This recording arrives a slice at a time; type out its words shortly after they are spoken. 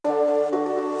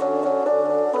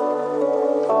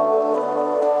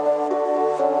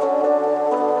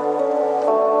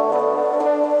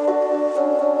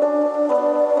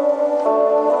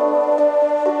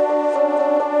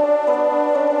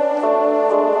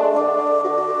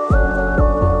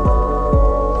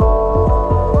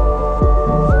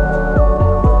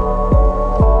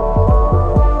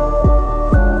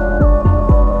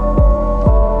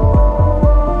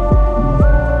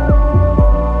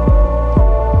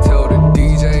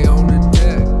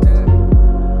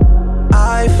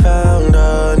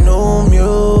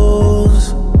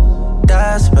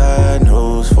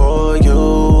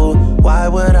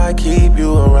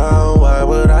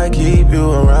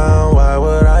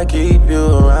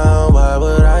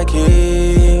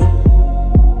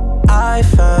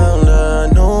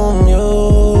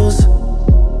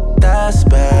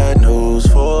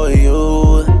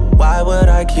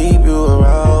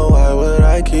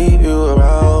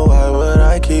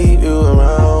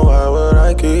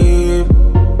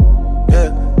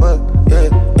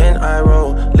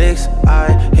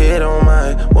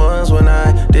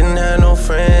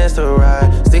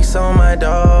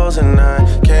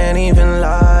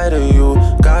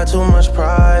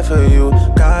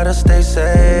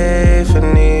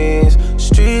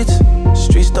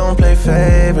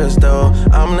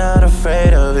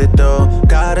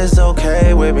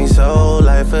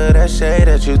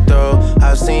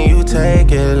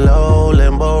take it low,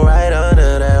 limbo right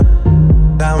under there.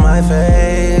 Got my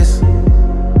face.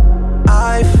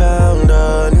 I found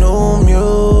a new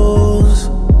muse.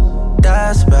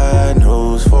 That's bad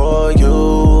news for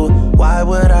you. Why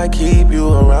would I keep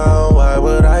you around? Why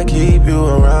would I keep you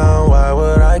around? Why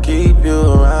would I keep you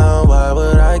around? Why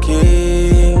would I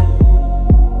keep?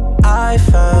 I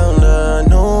found a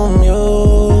new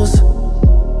muse.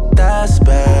 That's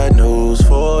bad news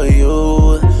for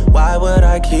you. Why would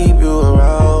I keep you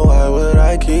around? Why would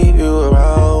I keep you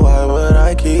around? Why would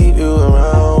I keep you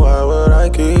around? Why would I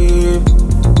keep?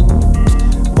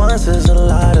 Once is a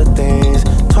lot of things,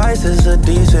 twice is a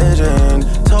decision.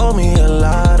 Told me a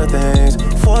lot of things,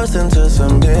 forced into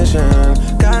submission.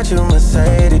 Got you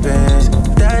Mercedes-Benz,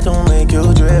 that don't make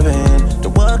you driven.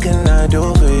 Then what can I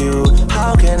do for you?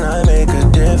 How can I make a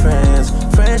difference?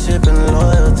 Friendship and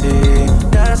loyalty,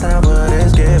 that's not what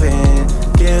it's giving.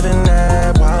 Given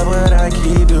that, why would I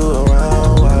keep you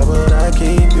around? Why would I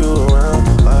keep you around?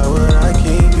 Why would I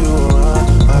keep you around?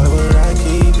 Why would I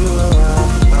keep you around?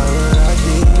 Why would I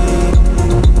keep?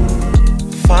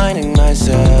 Finding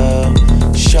myself,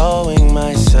 showing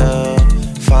myself,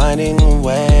 finding a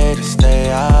way to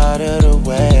stay out of the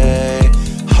way.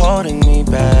 Holding me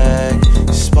back,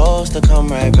 you're supposed to come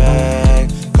right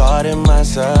back. Guarding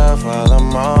myself while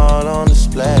I'm all on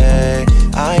display.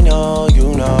 I know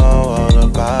you know all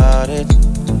about it.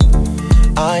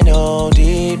 I know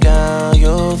deep down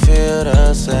you feel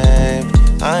the same.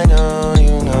 I know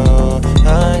you know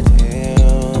I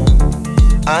feel.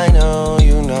 I know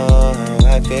you know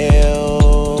how I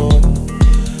feel.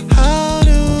 How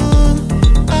do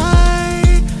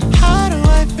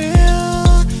I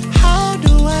feel? How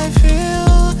do I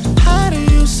feel? How do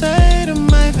you say to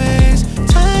my face?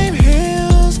 Time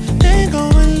heals, then go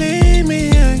and leave me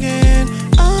again.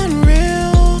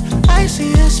 Unreal, I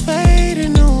see us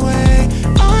fading away.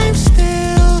 I'm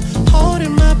still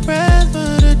holding my breath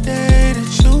for the day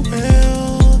that you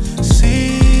will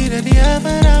see that the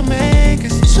effort I make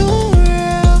is too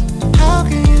real. How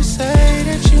can you say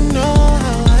that you know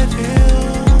how I feel?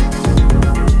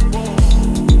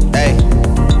 Hey,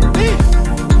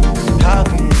 how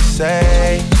can you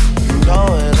say you know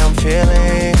what I'm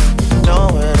feeling? Know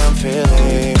what I'm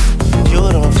feeling. You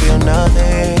don't feel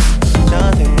nothing.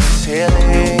 Nothing is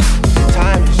healing.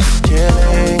 Time is just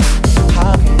killing.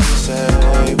 How can you say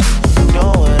you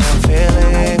know what I'm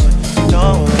feeling?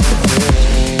 Know what I'm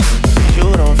feeling. You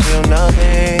don't feel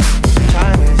nothing.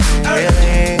 Time is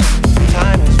healing.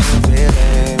 Time is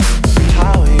feeling.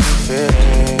 How are you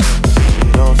feeling?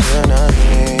 You don't feel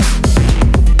nothing.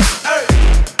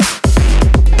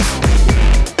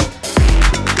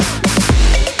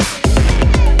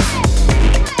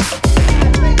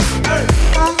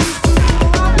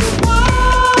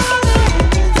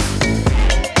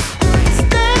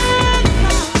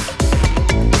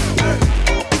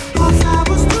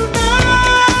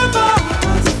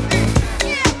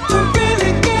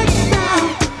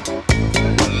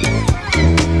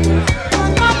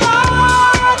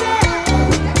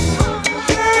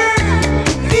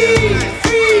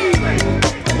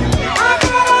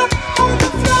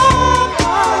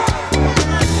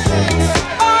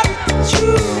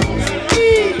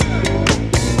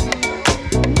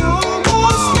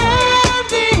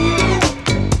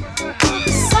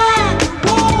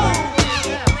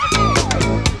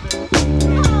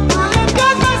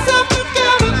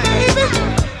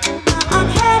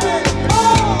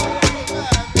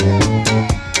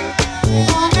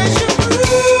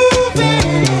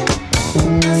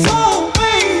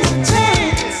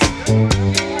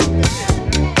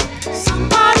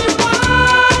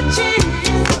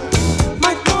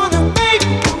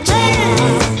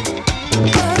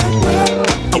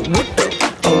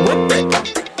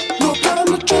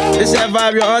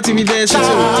 Your auntie be dancing too.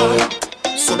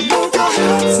 So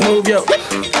move your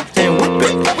and whip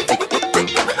it.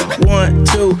 1,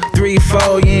 2, 3,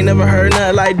 4. You ain't never heard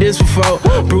nothing like this before.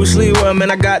 Bruce Lee, well,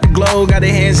 man, I got the glow. Got the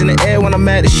hands in the air when I'm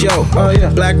at the show. Oh yeah,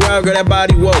 Black Rob, girl, that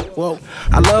body, whoa.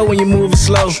 I love when you move it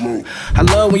slow. I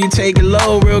love when you take it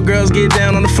low. Real girls get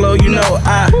down on the floor, you know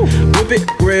I whip it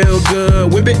real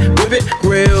good. Whip it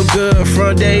real good.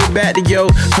 Front day, back to your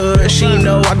hood. She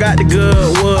know I got the good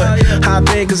wood. Hop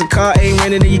in cause the car ain't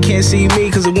rented and you can't see me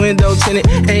cause the window tinted.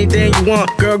 Anything you want,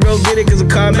 girl, go get it cause the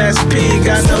car Master P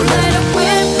got no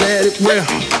let it whip.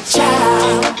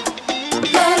 Child,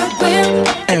 let it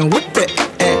whip. And whip it.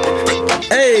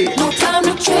 Hey, no time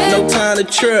to trip. No time to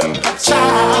trip.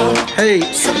 Child, hey,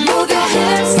 so move your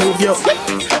hips. Move your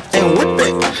and whip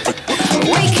it.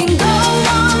 We can go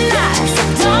all night, so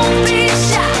don't be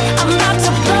shy. I'm about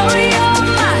to blow your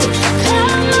mind.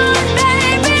 Come on,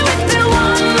 baby, whip it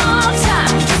one more time.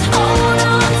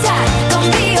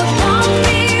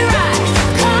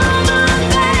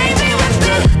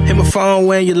 phone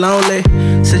when you're lonely.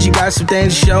 Said you got some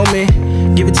things to show me.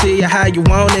 Give it to you how you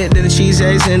want it. Then the cheese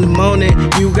eggs in the morning.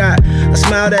 You got a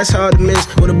smile that's hard to miss.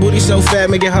 With a booty so fat,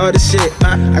 make it hard to sit.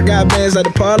 I got bands like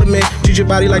the Parliament. Treat your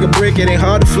body like a brick, it ain't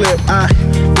hard to flip. I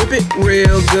whip it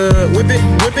real good. Whip it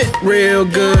real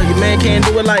good. Your man can't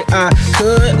do it like I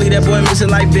could. Leave that boy missing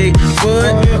like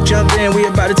Bigfoot. Jump in, we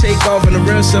about to take off. And the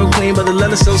rim so clean, but the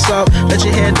leather so soft. Let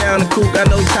your head down, the coupe got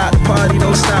no top. The party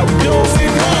don't stop, we do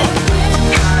it.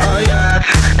 Oh yeah.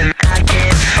 And I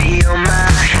can feel my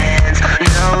hands,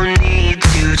 no need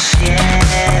to chase.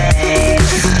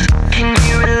 Can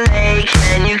you relate?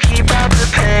 Can you keep up the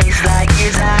pace like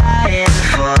you're dying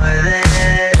for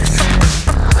this?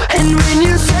 And when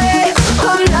you say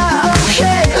I'm not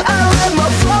okay, I let my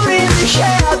phone in the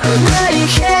cab. Now you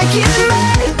can't get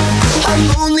mad, I'm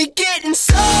only getting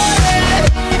started.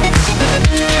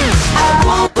 I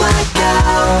won't black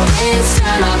out, it's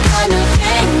time I'm kind of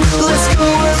angry. Let's go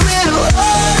a little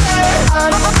harder.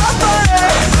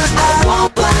 I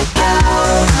won't black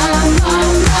out, I'm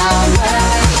on my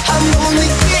way. I'm only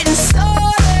getting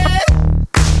started.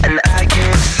 And I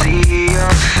can see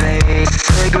your face,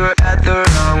 cigarette the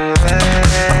wrong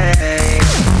way.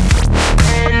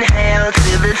 Inhale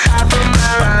to the top of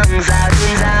my lungs, I've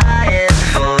been dying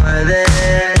for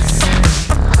this.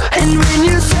 And when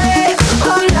you say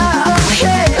I'm not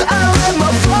okay, I let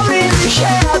my phone in the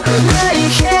cab. Now you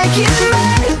can't get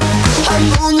mad, I'm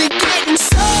only getting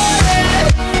started.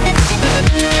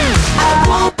 I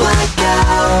won't black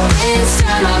out, it's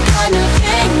time I'm kind of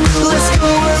angry. Let's go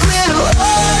a little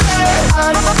harder.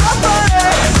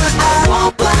 I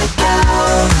won't black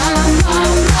out, I'm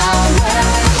on my way.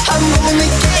 I'm only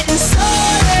getting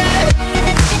started.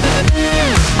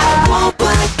 I won't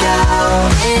black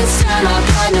out, it's time I'm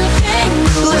kind of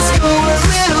angry.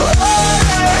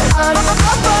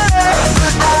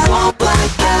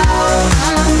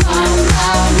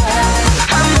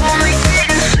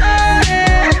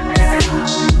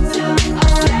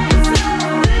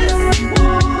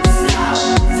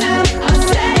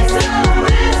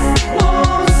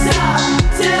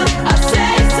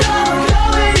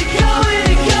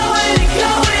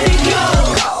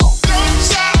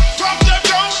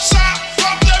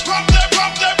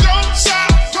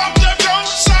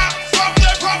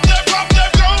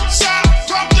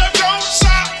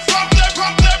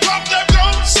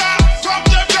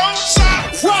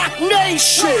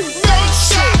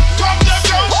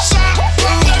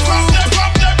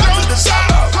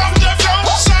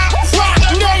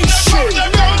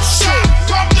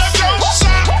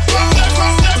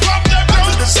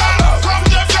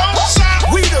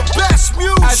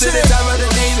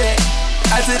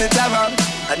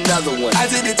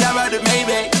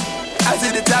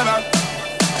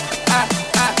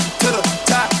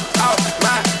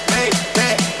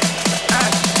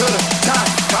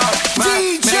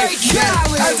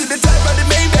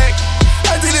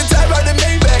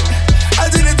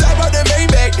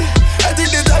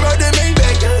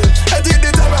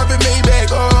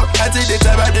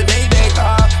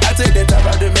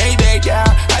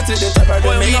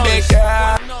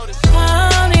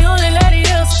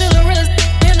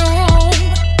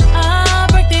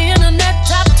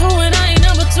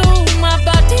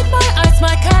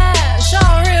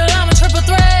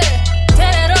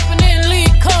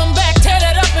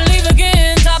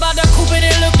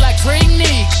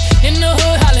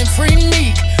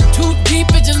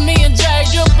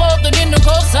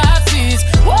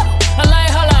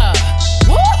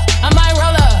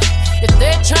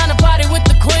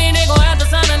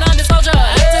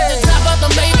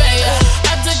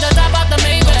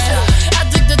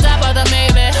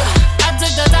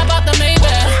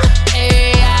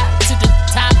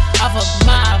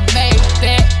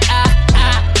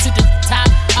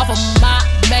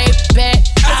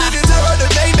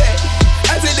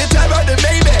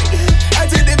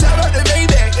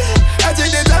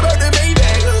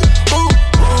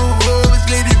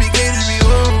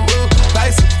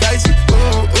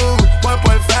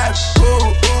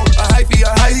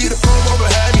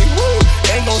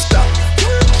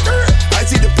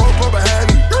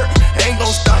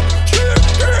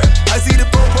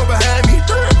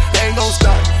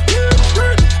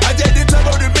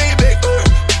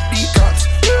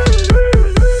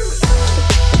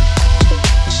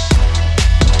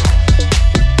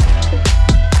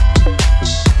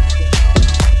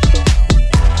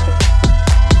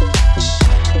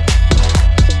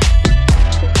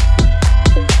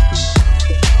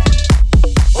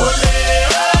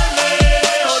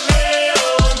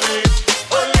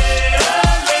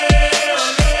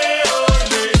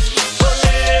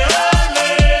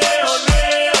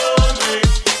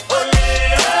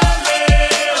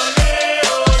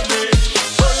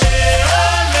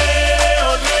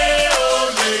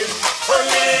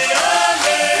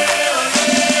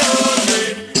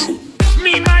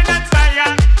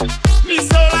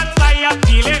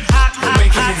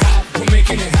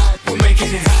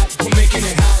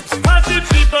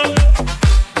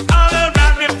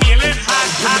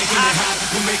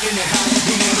 making it hot.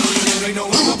 Dinero, dinero, y no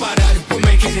vamos a parar. We're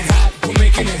making it hot. We're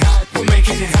making it hot. We're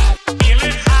making it hot. Feel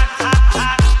it hot, hot,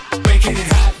 hot. Making it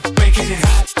hot. Making it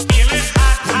hot. Feel it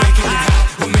hot. We're making it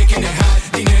hot. We're making it hot.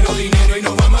 Dinero, dinero, y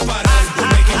no vamos a parar. We're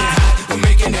making it hot. We're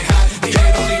making it hot.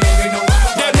 Dinero, dinero, y no vamos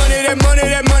a parar. That money, that money,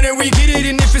 that money, we get it.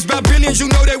 And if it's about billions, you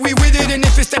know that we with it. And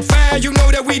if it's that fire, you know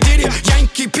that we did it.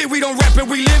 Yankee P, we don't rap it,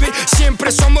 we live it.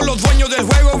 Siempre somos los dueños del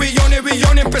juego. Billones,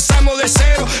 billones, empezamos de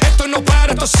cero. Esto no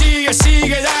para, esto sigue,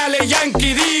 sigue. Dale,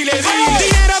 Yankee, dile, dile.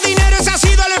 Dinero, dinero, ese ha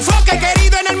sido el enfoque.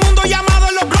 Querido en el mundo, llamado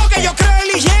en los bloques. Yo creo en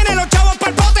la higiene, los chavos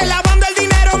pa'l pote. Lavando el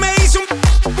dinero me hizo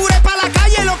un puré pa' la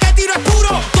calle. Lo que tiro es puro.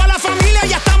 Toda la familia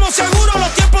ya estamos seguros.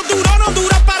 Los tiempos duros no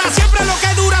duran para siempre. Lo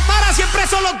que dura para siempre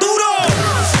son los duros.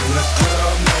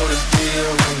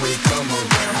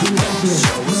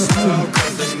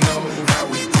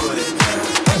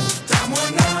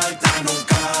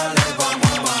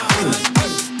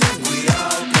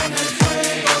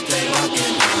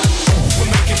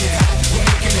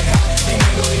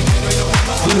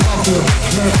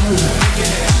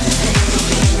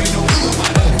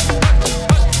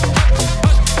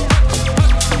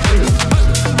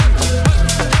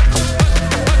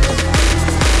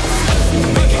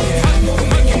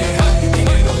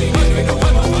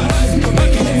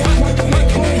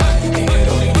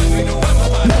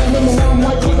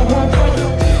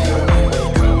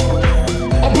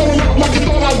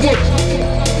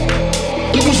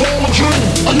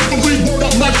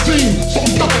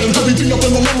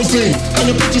 And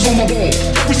your pictures on my wall.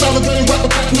 Every Saturday, rap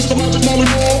attack, Mr. Magic Molly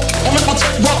Mall. I let my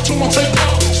tape rock till my tape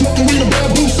pop. Smoking weed and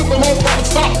bamboo, sipping on product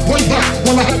stop. Way back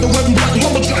when I had the red and black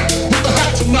lumberjack with the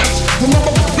hat to match.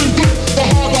 Remember rapping deep, the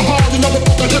hard, you never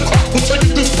thought that hip hop would take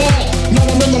it this far. Now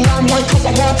I'm in the limelight cause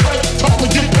I want tight. Time to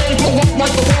get paid, blow up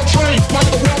like the world trade.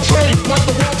 Like the world trade, like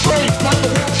the world trade, like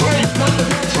the world trade, like the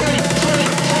world trade,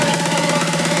 trade.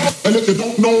 And if you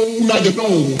don't know, now you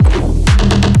know.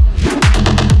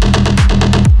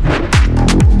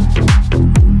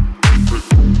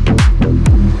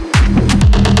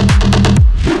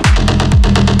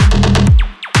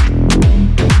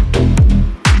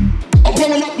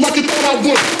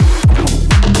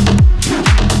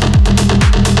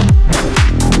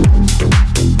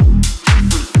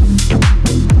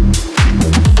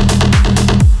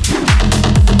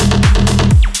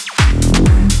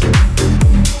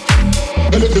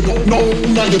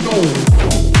 Now you know.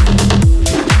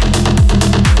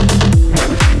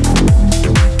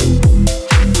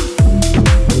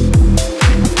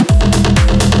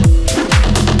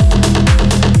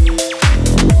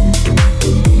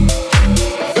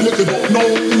 And if you don't know,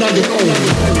 now you know.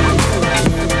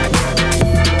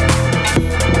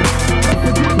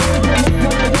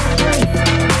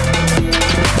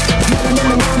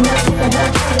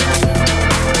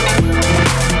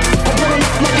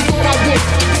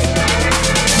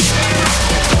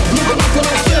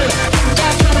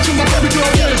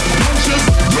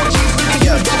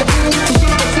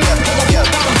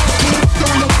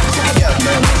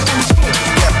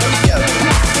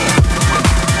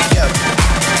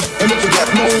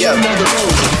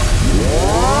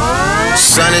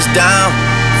 Sun is down,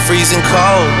 freezing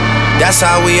cold. That's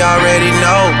how we already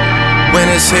know. When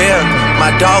it's here,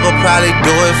 my dog will probably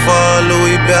do it for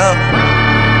Louis Bell.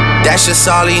 That's just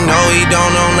all he know, he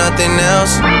don't know nothing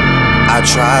else. I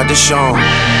tried to show him.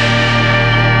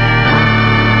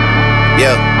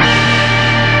 Yeah,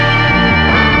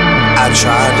 I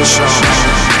tried to show him.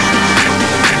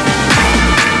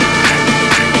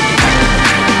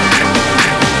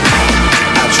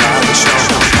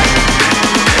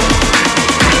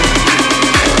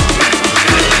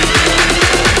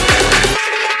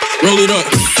 Roll it up.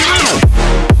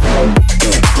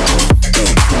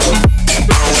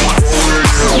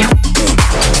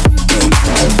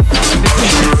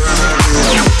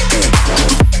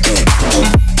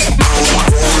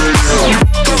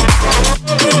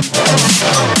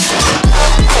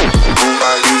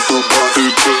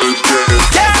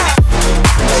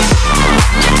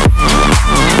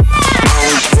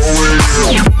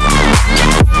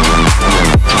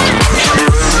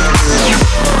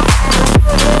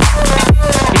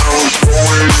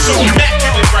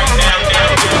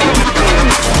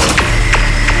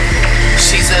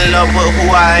 With who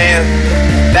I am.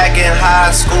 Back in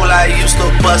high school, I used to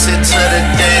bust it to the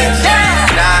dance.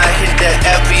 Now I hit the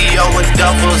FBO with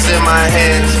duffels in my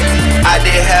hands. I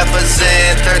did half a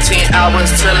Zen, 13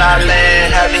 hours till I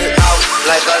land. Had me out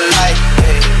like a light,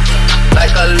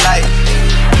 like a light,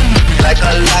 like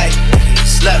a light.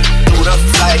 Slept through the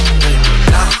flight,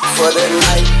 now for the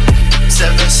night.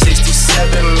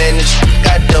 767 minutes,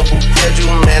 got double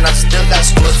schedule, man. I still got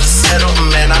scores to settle,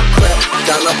 man. I crept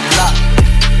down the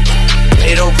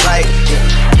the right, yeah.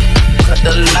 Cut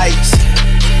the lights,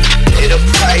 pay the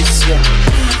price, yeah.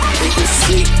 We can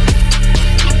sleep,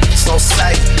 it's on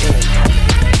sight,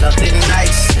 yeah. Nothing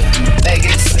nice, yeah.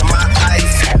 Vegas in my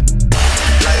eyes, yeah.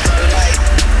 Like a light,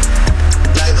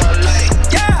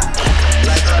 yeah.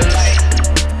 Like a light.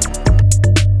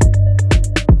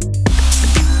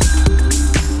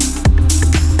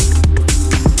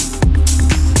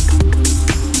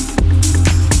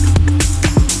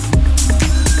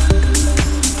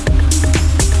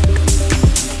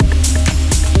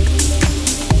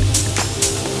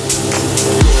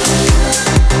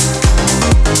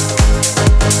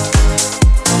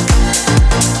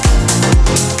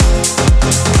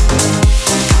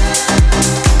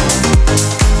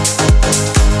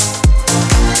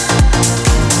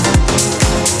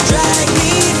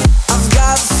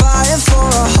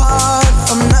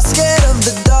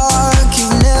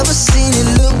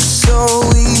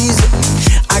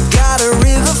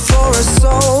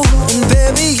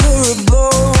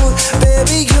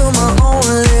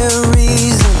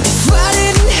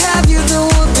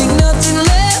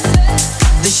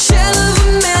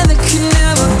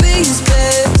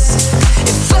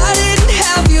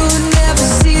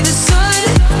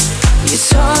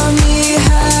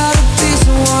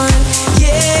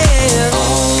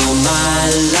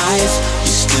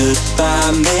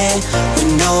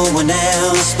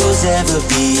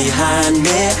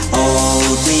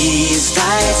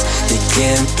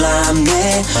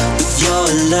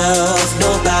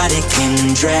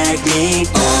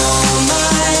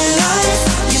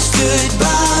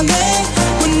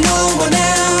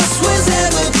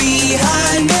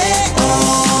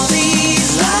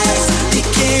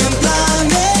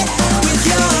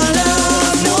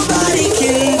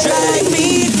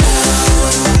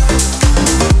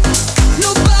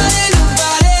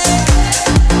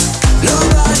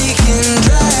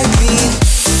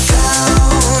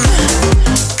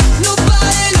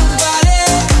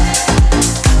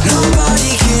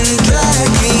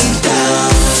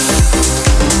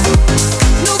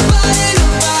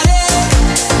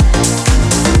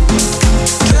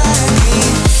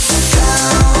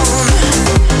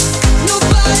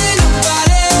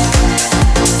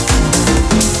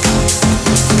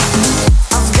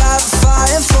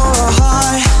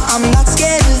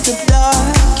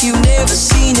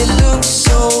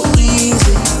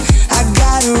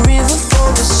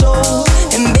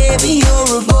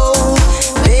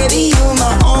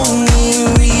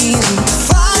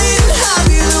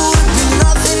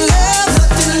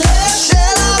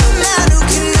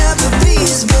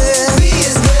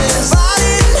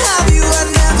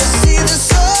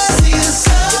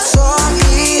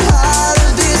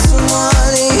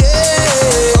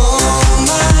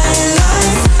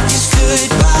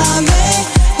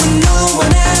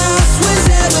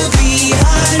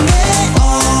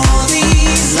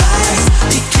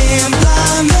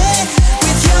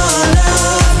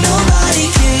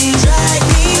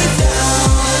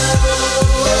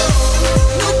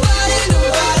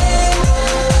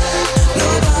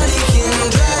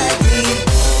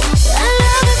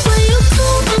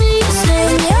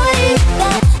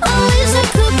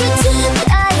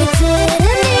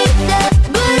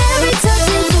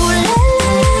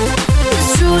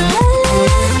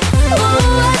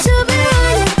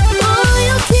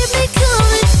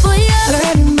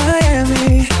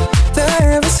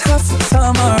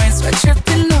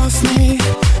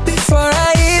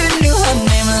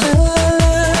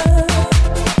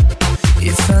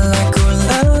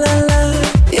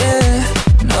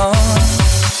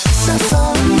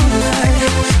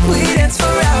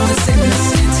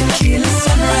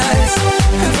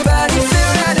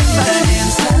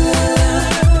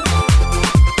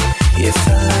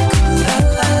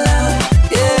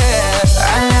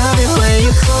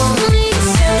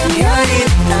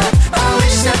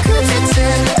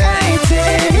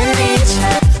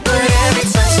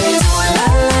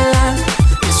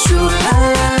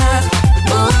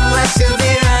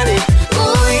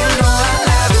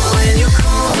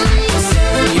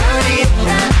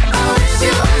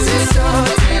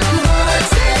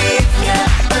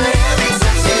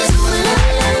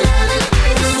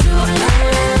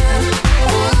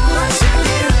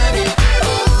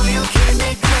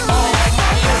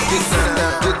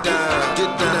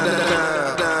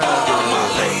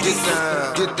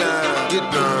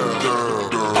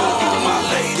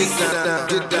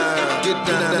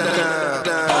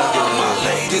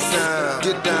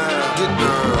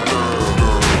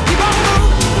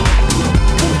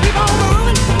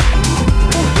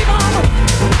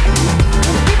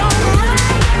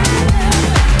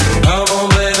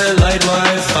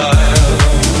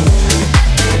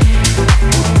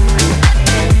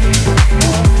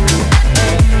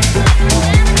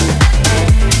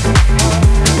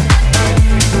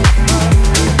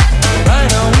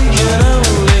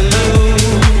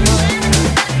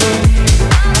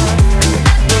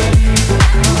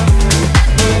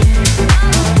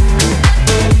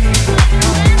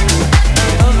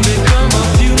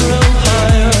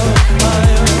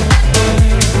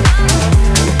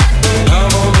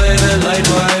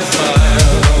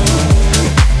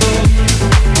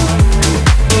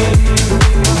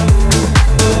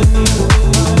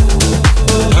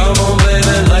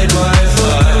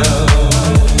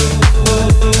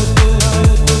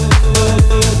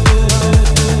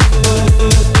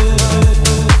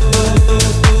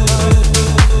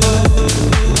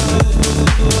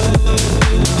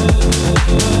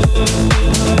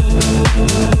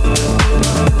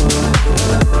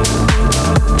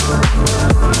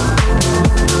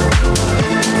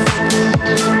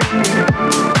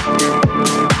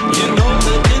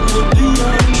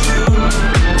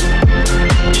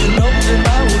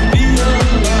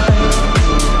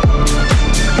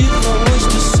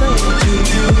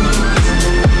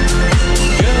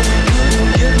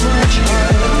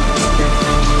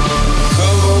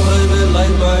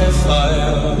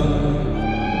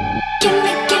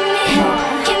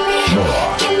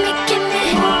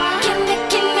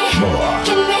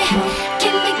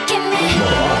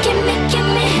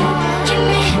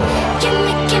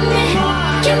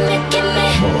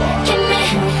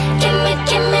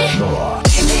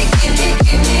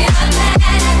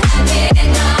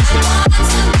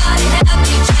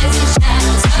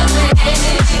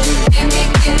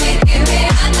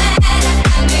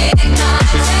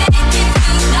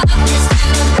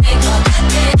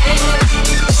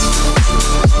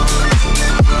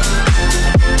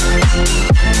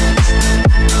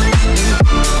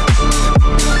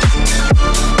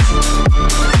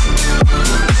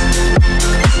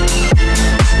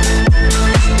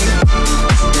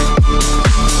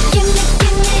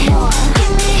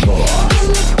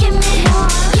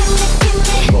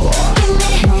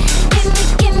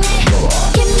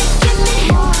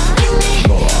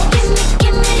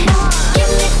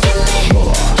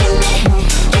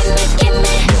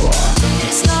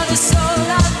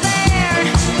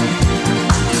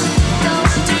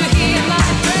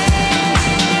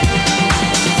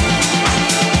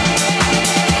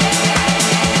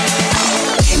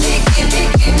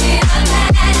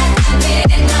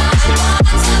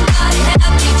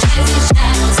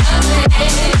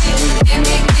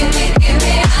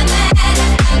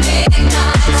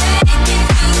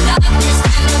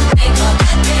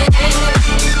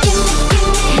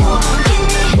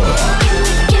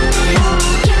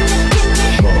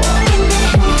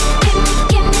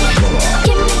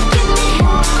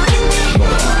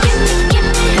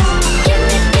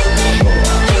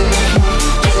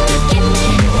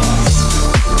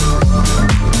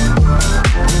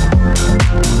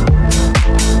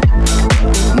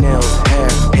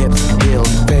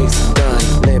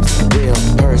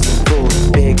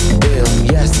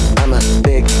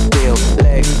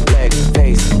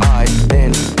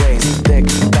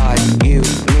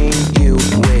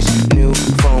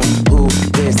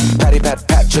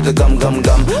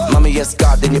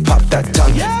 that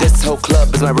tongue. This whole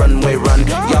club is my runway run.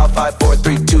 Y'all 5, 4,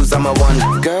 3, 2s, I'm a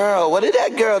 1. Girl, what did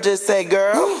that girl just say,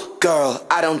 girl? Girl,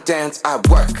 I don't dance, I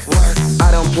work. I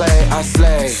don't play, I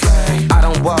slay. I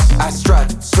don't walk, I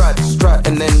strut,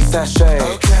 and then sashay.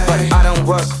 But I don't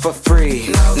work for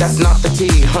free. That's not the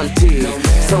tea, hunty.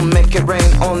 So make it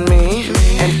rain on me,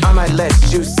 and I might let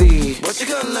you see. What you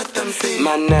gonna let them see?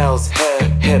 My nails, hair,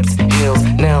 hips, heels,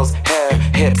 nails, hair,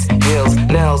 hips, heels,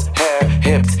 nails, hair,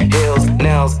 hips, heels,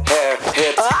 nails, hair,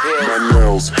 hips, heels. My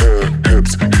nails, hair,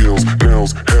 hips, heels,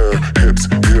 nails, hair, hips,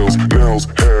 heels, nails,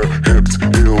 hair, hips,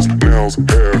 heels, nails,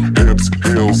 hair, hips,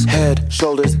 heels. Head,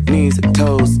 shoulders, knees,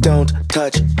 toes. Don't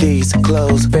touch these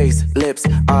clothes. Face, lips,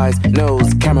 eyes,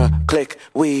 nose. Camera, click,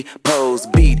 we pose.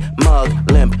 Beat, mug,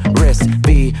 limp, wrist.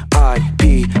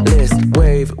 VIP list.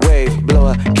 Wave, blow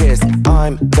a kiss.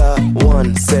 I'm the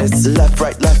one, sis. Left,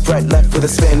 right, left with a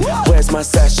spin. Where's my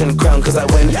sash and crown? Cause I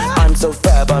win. I'm so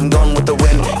fab, I'm gone with the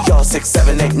wind. Y'all 6,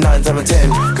 7, 8, 9, 7,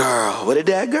 10. Girl, what did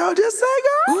that girl just say,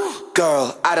 girl?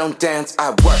 Girl, I don't dance,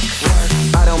 I work.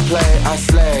 I don't play, I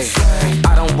slay.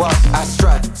 I don't walk, I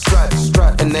strut,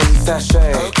 and then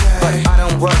sashay. But I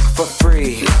don't work for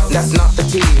free. That's not the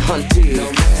tea, hunty.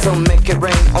 So make it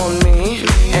rain on me,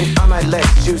 and I might let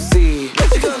you see.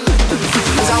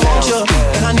 Cause I want you,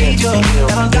 and I need you,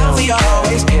 and I'm down for you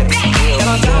always. And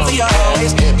I'm down for you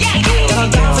always. And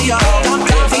I'm down for you, I'm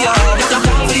down for you, I'm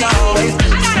down for you always.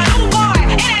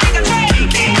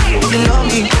 You love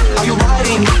me, are you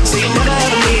riding? Say you never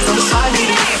ever leave from beside me.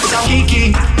 Cause I'm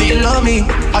Kiki, do you love me?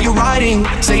 Are you riding?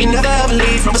 Say you never ever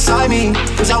leave from beside me.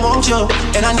 Cause I want you,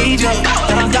 and I need you,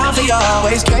 and I'm down for you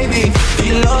always, baby. Do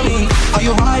you love me? Are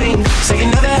you riding? Say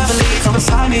you never ever leave from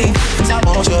beside me. Cause I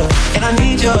want you, and I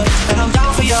need you, and I'm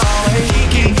down for you always,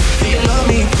 Kiki. Do you love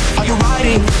me? Are you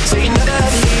riding? Say you never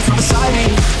ever leave from beside me.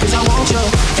 Cause I want you,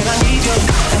 and I need you,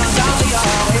 and I'm down for you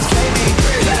always, baby.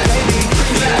 Baby,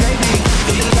 baby,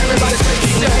 everybody say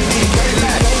you love me, baby.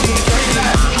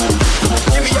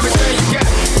 Give me everything you got.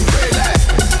 Relax.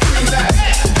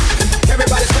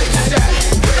 Everybody say you got.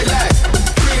 Relax.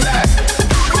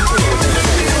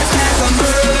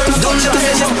 Don't let the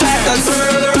vision pack us.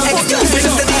 Excuse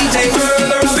me, Mr. DJ.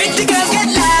 Pretty girls get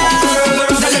loud.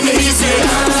 Now let me hear you say.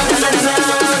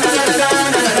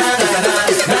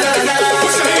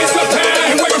 Put your hands up high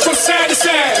and wave from side to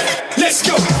side. Let's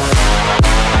go.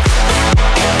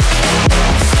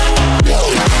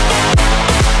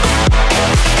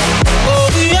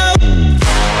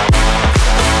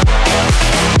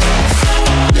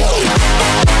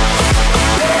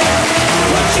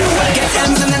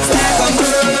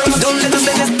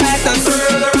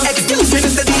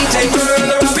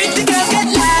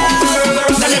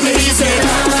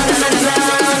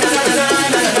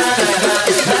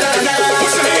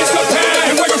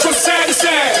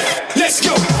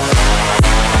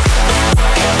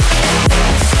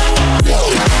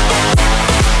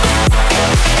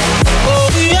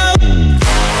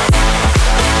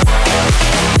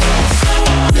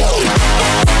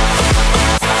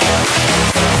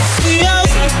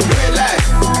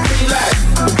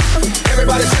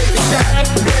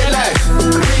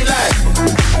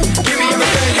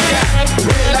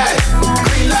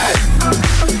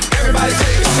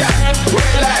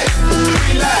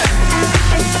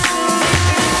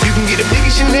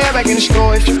 Back in the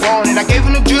store if you want it. I gave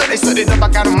him the drill, they set it up, I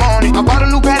got him on it. I bought a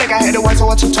new Patek, I had to white, so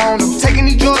I two-toned them. Taking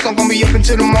these drugs, I'm gonna be up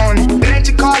until the morning. It ain't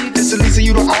your car, you just a Lisa,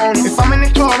 you don't own it. If I'm in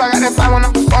the club, I got that fire when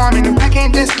I'm performing. If I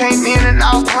can't dance, came in and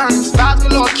out honest. Styles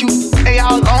galore, cute, they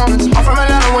all on us. I'm from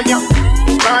Atlanta, where young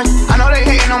run. I know they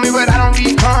hating on me, but I don't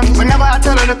be coming. Whenever I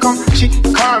tell her to come, she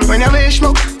come. Whenever it's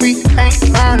smoke, we ain't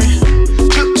running.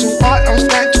 Trip too hard, don't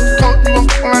stand too close, you gon'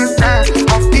 fuck around the time.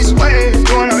 Off these waves,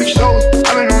 doing all these shows.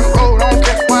 I've been on the road, I don't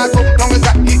care where I go, long as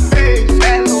I get paid.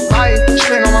 Bad little vibe,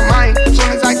 shit on my mind. Soon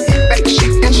as I get back,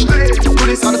 shit and straight. Do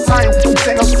this all the time, this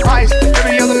ain't no surprise.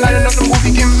 Every other night, another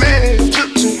movie get made. Trip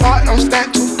too hard, don't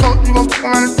stand too close, you gon' fuck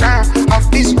around the time. Off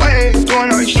these waves, doing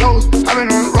all these shows. I've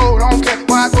been on the road, I don't care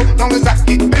where I go, long as I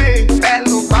get paid. Bad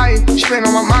little vibe, shit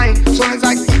on my mind. Soon as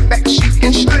I get back, shit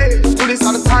and straight. Do this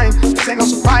all the time, this ain't no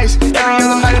surprise. Every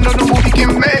other night, another movie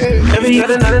get made. Every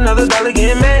other night, another dollar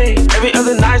get made. Every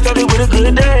other night started with a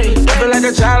good day. I feel like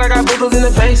a child, I got boogers in the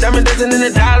face. I've been dancing in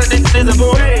the dollar, this is a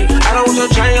parade. I don't want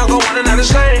your train, I'm gon' want another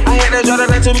slave. I had that draw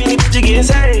that too many bitches getting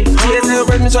saved. TSL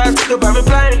raised me, so I took a private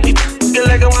plane. Get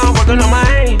like it while I'm working on my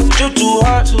aim. Drip too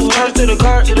hard, charge to the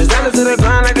car. It's down to the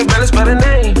ground like a balance by the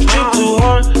name. Drip too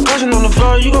hard, caution on the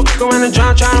floor. You gon' fuck around and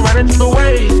drown, try and ride it through the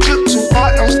wave. Drip too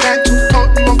hard, don't stand too close.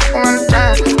 You gon' fuck around the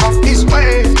time. Off these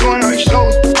waves, doing all these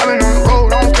shows. I've been on the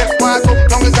road, I don't care where I go,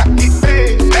 long as I get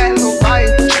paid. Bad little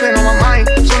vibe, shit on my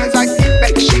mind. Soon as I get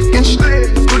back, shit and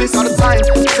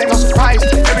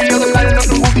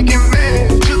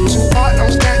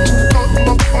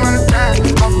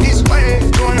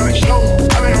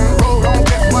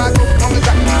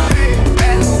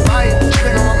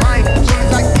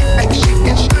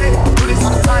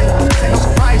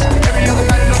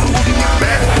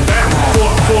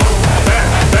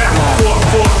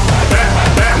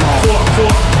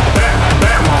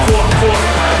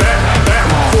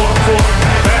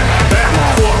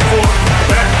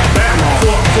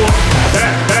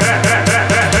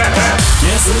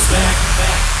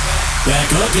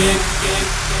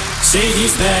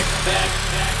Shady's back.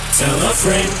 Tell a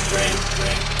friend.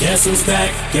 Guess who's back?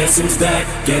 Guess who's back?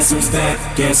 Guess who's back?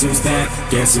 Guess who's back?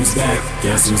 Guess who's back?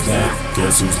 Guess who's back?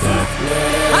 Guess who's back?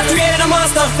 I created a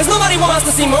monster, cause nobody wants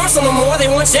to see Marshall no more. They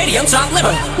want Shady, I'm chopped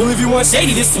liver. Well, if you want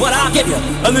Shady, this is what I'll give you.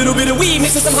 A little bit of weed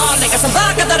mixed with some hard liquor, some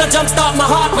vodka that'll jumpstart my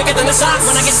heart quicker than a shot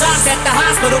when I get shocked at the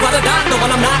hospital by the doctor when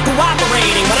I'm not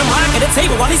cooperating. But I'm rocking the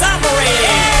table while he's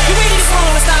operating. You waited this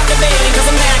long to stop debating, cause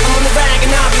I'm back, I'm on the rag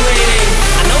and I'll be waiting.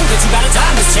 I know that you got a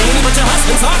job, Miss Cheney, but your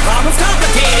husband's heart problem's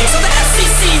complicated. So the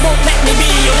FCC won't let me be,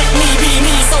 or let me be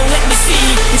me, so let me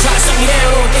see. You try to shut me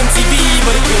down on MTV,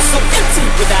 but it feels so empty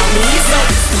without me. So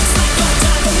looks like your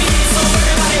time for me, so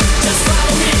everybody just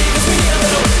follow me, cause we need a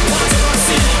little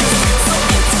controversy, cause it feels so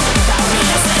empty without me.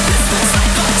 I said this looks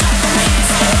like your time for me,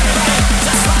 so everybody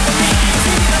just follow me, cause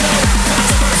we need a little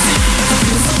controversy, cause it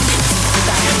feels so empty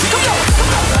without me. Come on!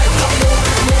 I like to move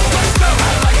it, move, let's go!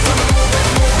 I like to move it,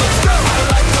 move, let's go! I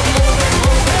like to move it,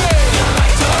 move, hey! I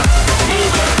like to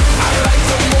move it, I like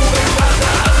to move it,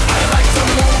 I like to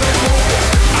move it, move it,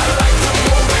 I like to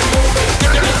move it, move it,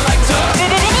 I like to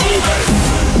move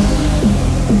it.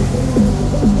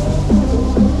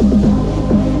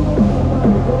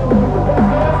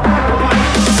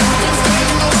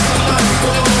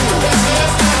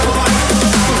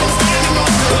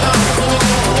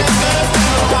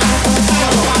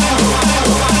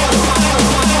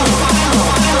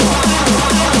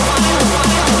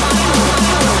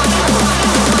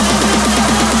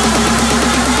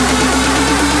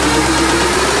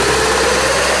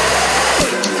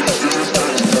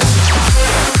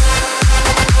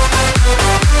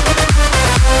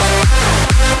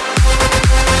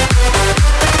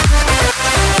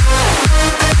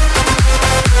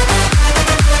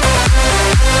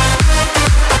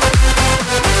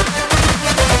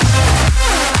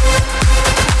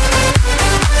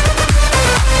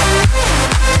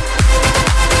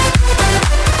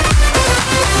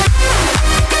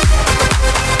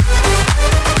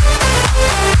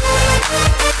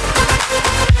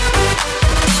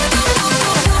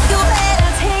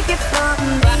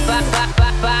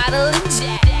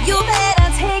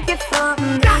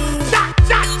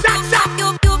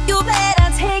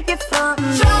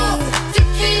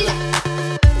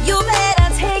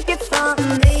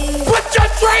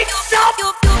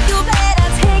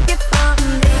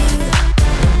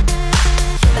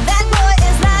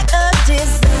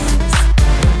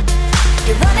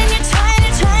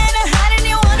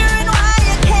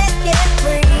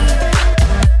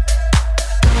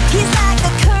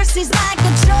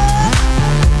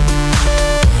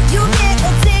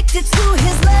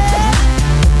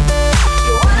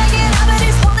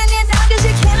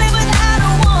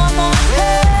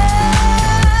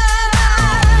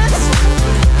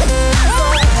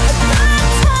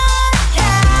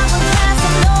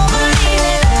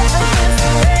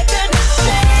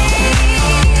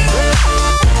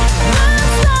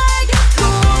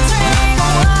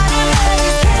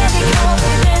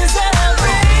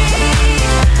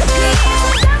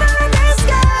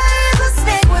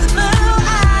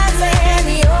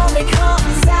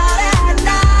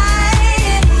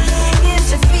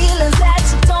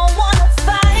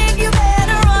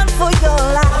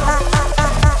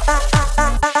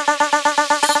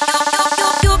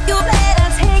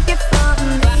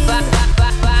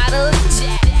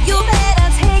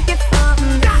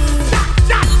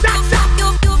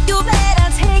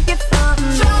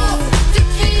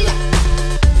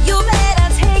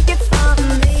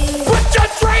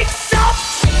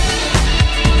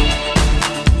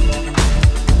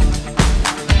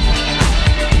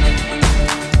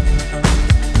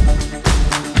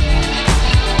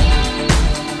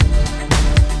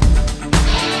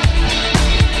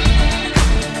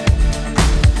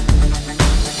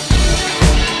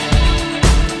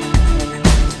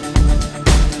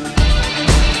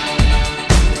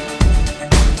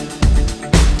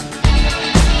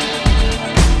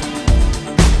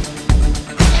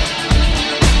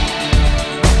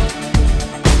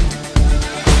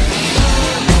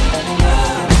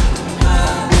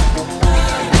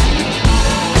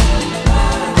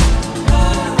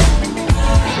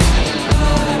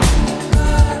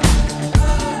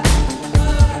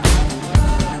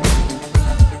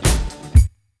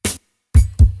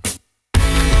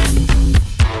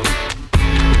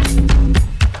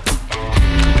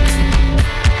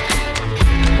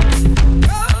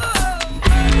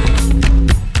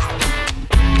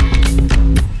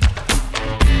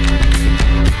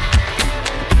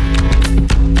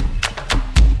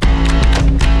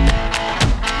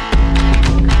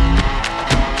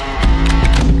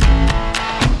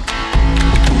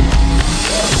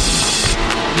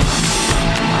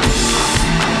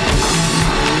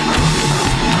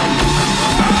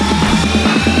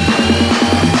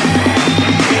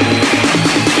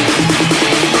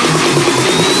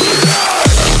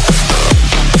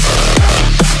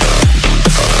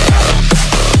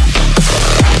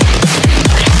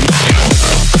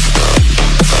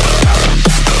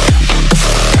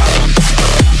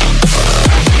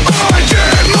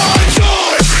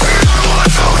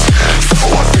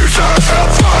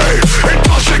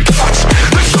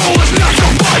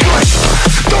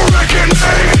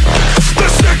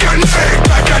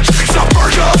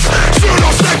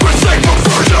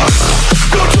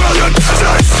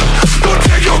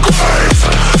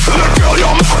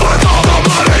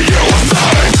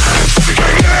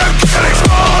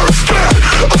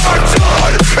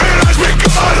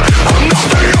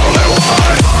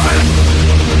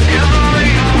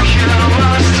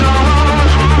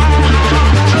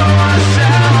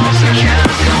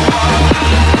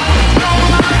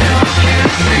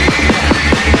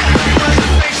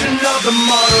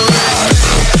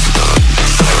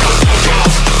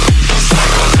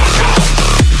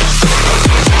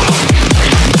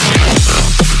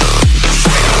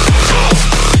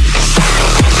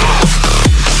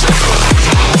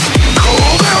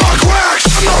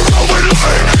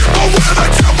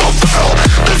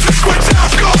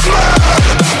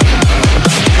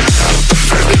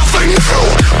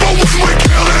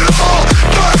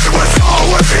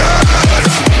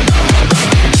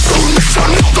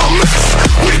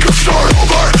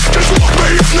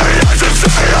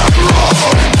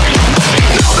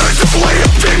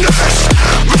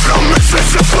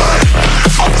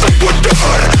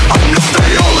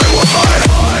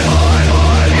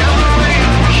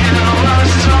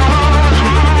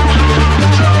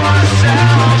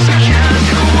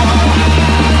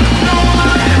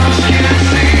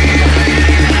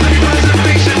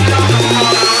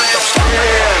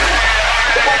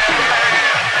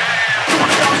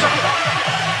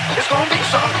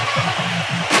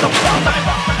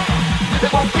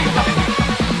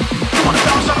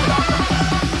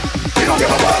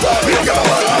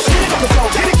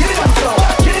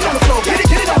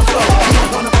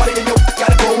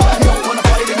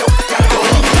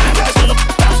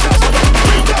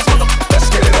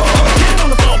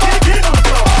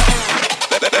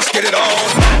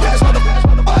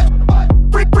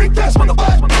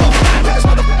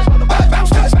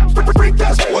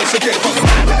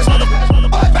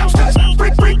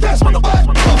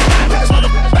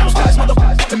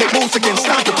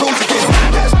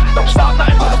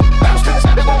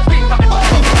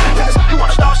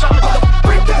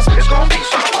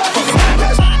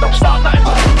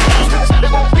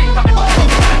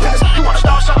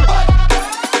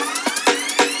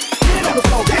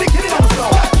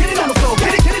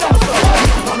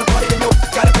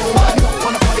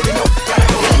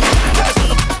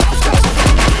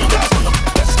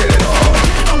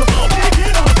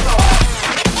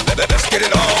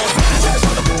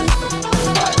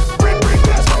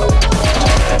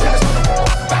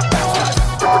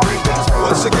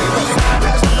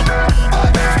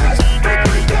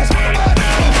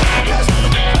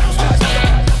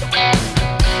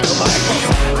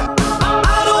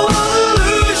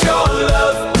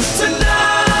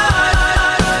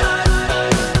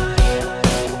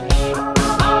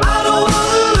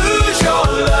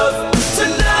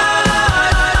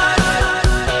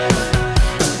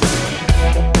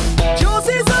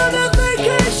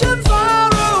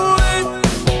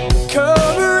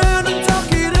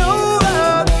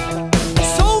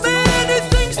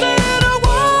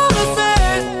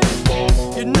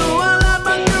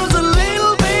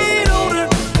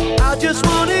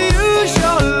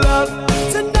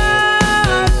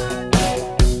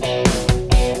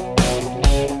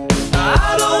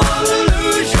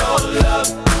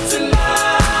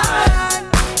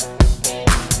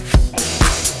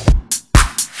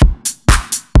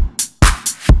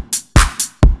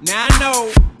 Now I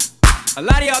know a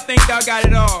lot of y'all think y'all got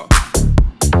it all.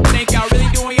 Think y'all really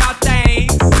doing y'all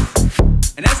things,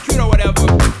 and that's cute or whatever.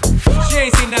 She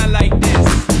ain't seen nothing like this.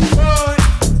 Boy.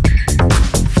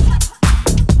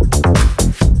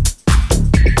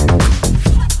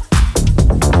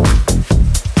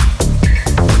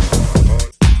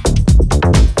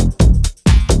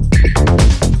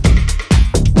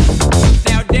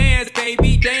 Now dance,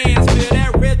 baby, dance. Feel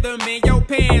that rhythm in your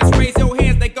pants. Raise your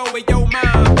hands, they go with your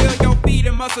mind. Feel your feet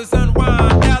and muscles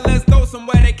unwind. Now let's go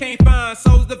somewhere they can't find.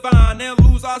 Souls divine, they'll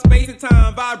lose all space and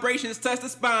time. Vibrations touch the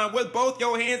spine with both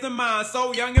your hands and mine.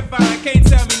 So young and fine, can't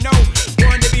tell me no.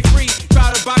 Born to be free,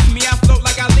 try to box me, I float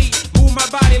like Ali. Move my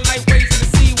body like waves in the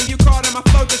sea. When you call them, I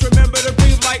float, just remember to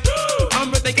breathe like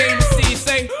I'm what they came to see.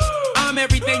 Say, I'm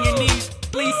everything you need.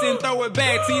 Please and throw it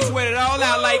back till you sweat it all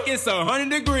out like it's 100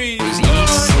 degrees. Eat,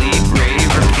 sleep,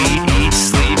 rave, repeat. Eat,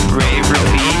 sleep, rave,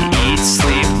 repeat. Eat,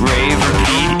 sleep, rave,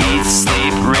 repeat. Eat,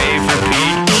 sleep, rave,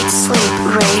 repeat. Eat, sleep,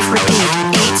 rave, repeat.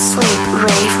 Eat, sleep,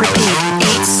 rave, repeat.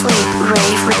 Eat, sleep,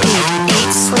 rave, repeat.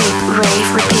 Eat, sleep,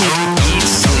 rave, repeat. Eat,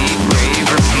 sleep, rave,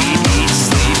 repeat. Eat,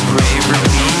 sleep, rave, repeat. Eat, sleep, rave,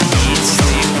 repeat. Eat,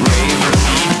 sleep, rave,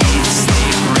 repeat. Eat,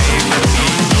 sleep, rave, repeat.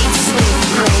 Eat, sleep,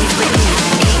 rave, repeat.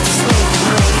 Eat, sleep,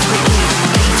 rave, repeat.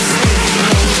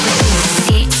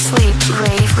 Eat, sleep,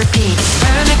 rave,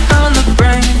 repeat.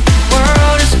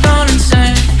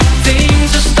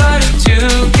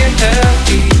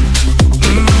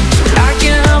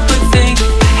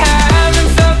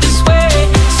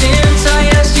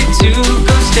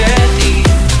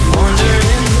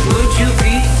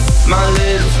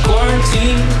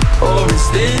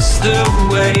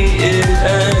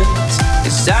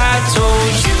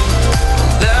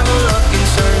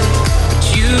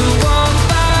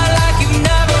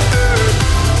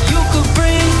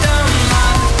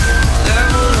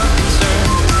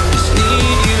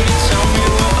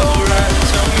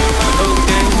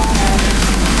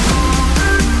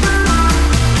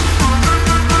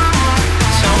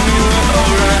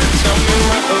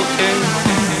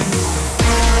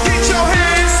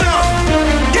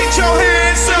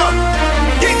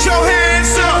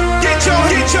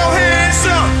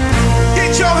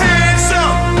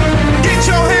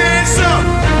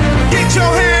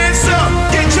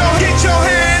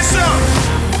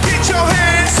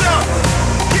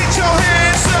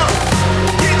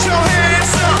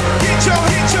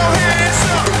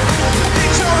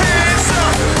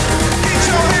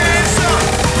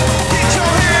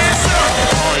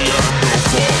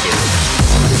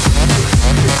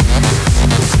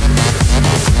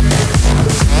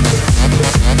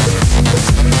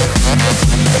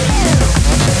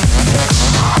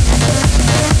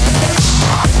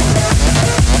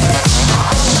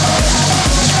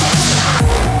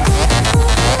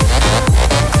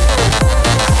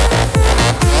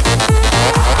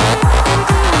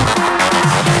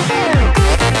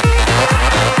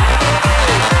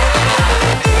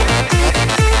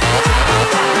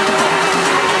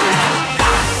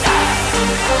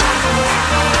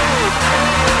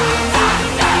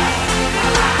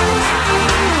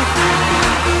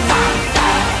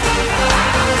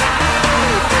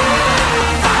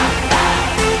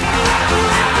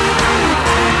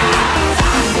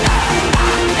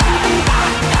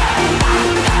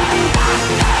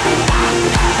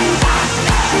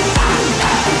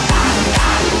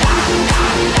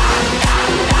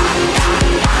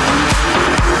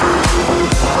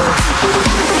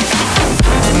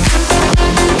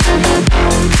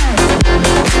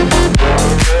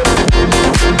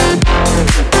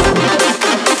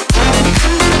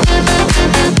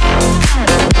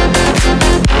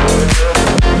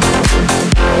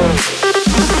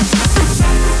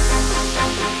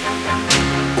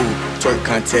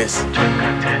 contest.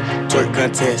 Twerk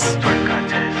contest.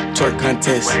 Twerk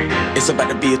contest. It's about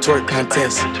to be a twerk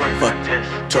contest. Fuck.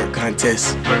 Twerk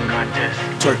contest.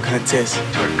 Twerk contest.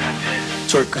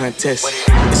 Twerk contest.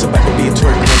 It's about to be a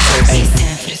twerk contest. It's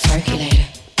time for the circulator.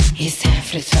 It's time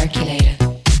for the circulator.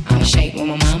 I'ma shake what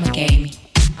my mama gave me.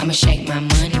 I'ma shake my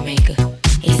money maker.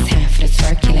 It's time for the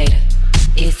circulator.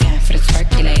 It's time for the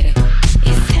circulator.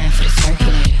 It's time for the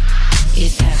circulator.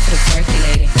 It's time for the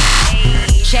circulator.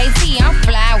 JT, I'm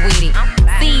fly with it.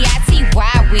 CITY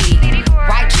with it.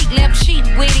 Right cheek, left cheek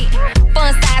with it.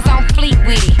 Fun size on fleet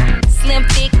with it. Slim,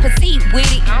 thick, petite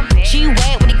with it.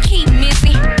 G-Wag with the key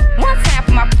missing. One time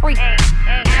for my freak.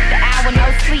 After hour, no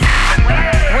sleep.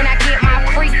 When I get my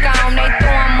freak on, they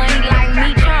throwing money like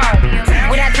me, John.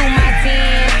 When I do my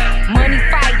dance, money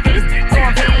fight this.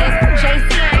 Going hands.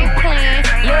 JC, I ain't playing.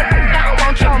 Look, I don't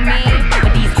want your man.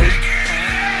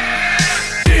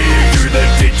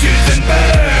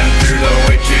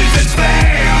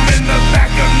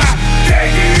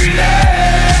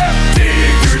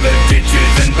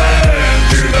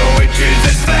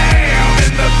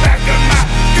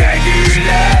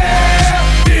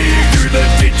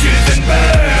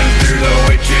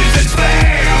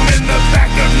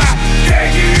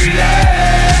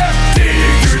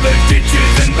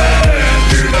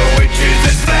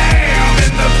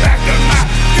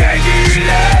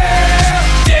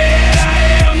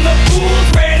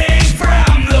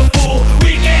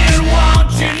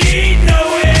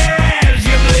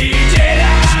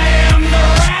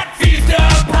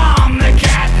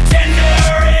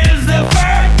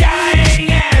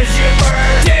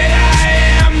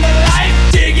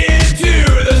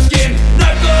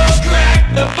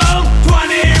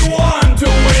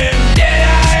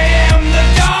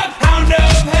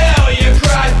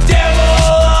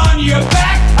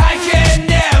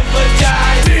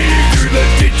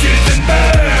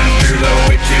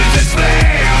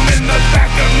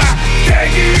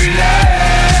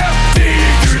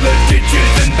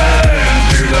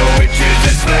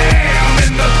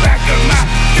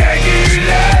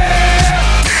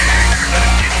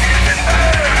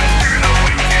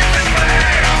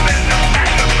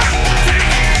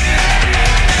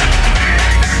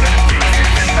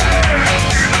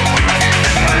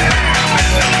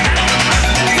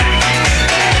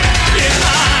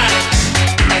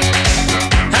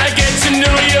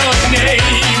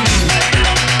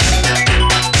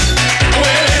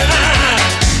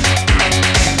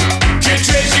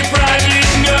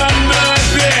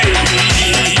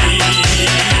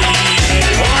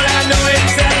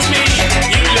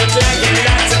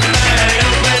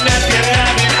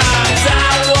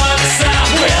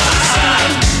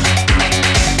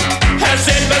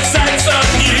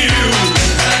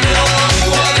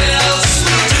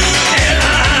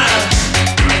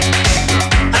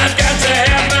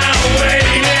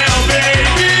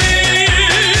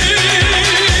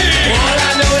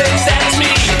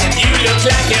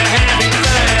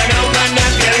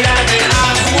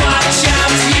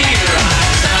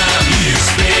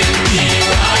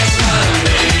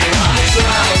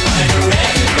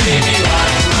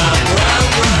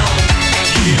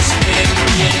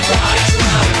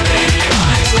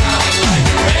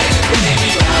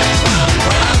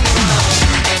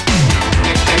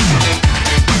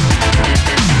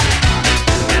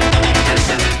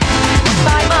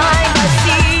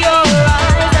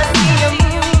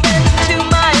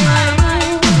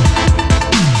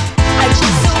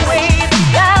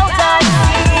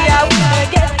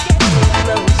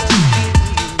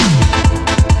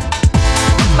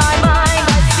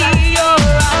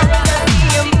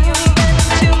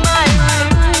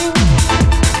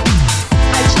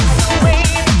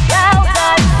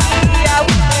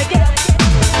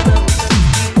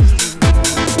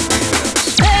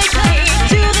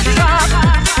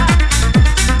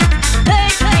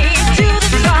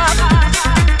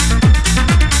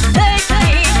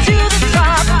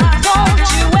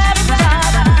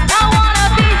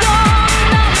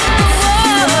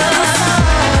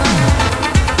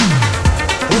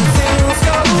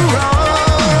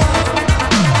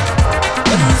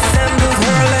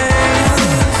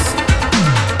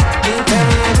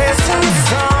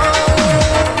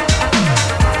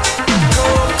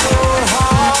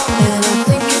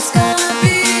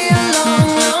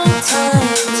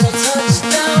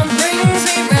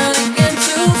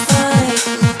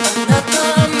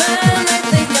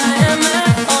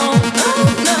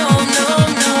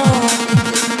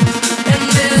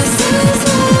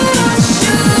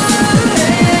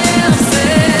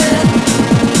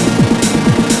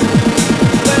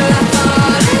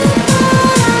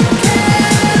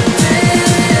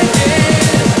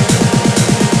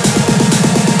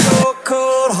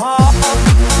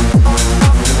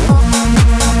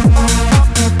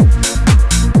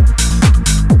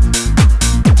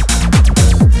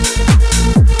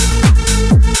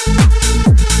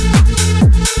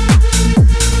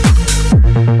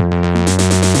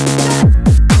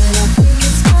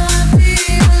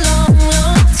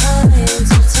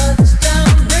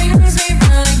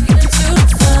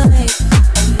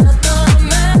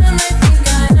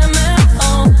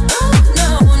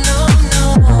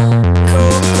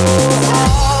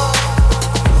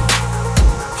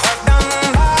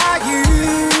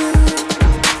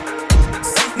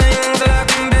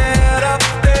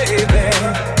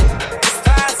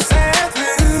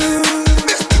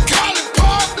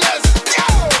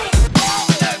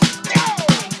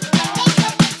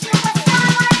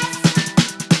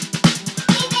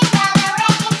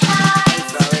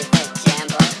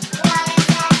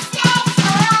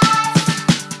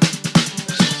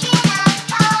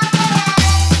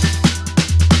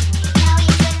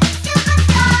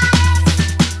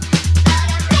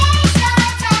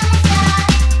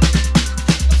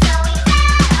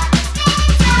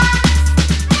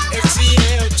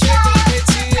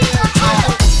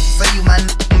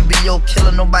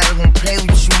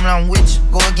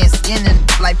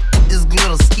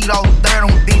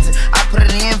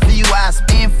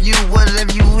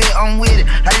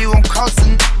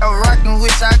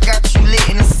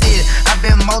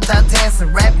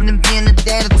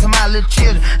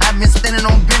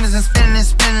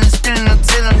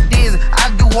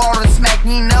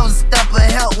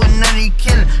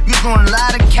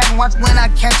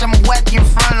 bitch, I'ma whack you in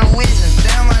front of witness.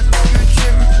 Damn, I think you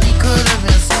trippin'. We could've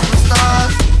been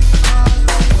superstars.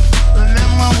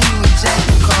 Remember we were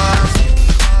jacking cars.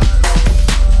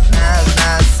 Now it's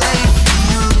not safe for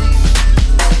you.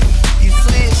 You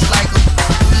switch like a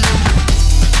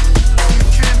you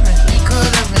trippin'. We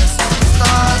could've been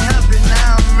superstars. Helping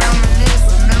now I'm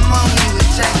reminiscing. Remember we were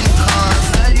jacking cars.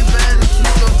 Now you better keep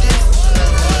your distance.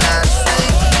 Cause it's not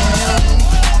safe for you.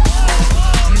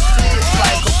 You switch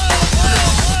like a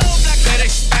Black Betty,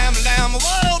 bam lamb,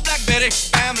 whoa, Black Betty,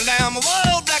 bam lamb,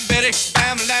 whoa, Black Betty,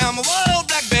 bam lamb, whoa,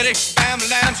 Black Betty, bam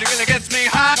lamb, she really gets me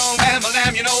hot. Bam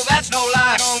lamb, you know that's no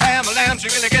lie. Bam lamb, she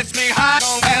really gets me hot.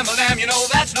 Bam lamb, you know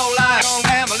that's no lie.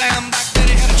 Bam lamb, Black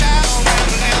Betty had a child. Bam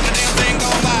lamb, the damn thing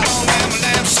gon' by. Bam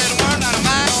lamb, she said a word out of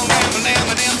mine. Bam lamb,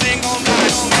 the damn thing gon'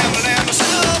 die. Bam lamb, I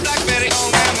said, oh, Black Betty,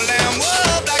 bam lamb,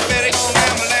 whoa, Black Betty,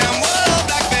 bam lamb, whoa,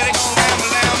 Black Betty, bam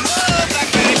lamb, whoa, Black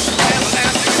Betty, bam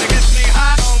lamb, she really gets me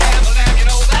hot. Bam lamb, you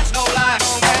know that's no lie.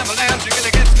 Bam lamb, she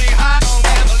really gets me hot.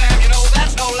 Bam lamb, you know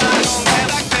that's no lie.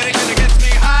 Black Betty really gets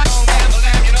me hot. Bam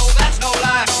lamb, you know that's no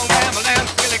lie. Bam lamb,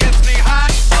 really gets me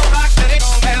hot. So rock steady,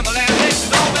 bam lamb,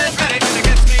 it's always ready. Really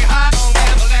gets me hot.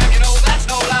 Bam lamb, you know that's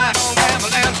no lie. Bam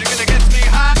lamb, she really gets me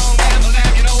hot. Bam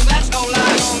lamb, you know that's no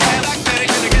lie. Black Betty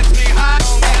really gets me hot.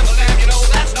 Bam lamb, you know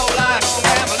that's no lie.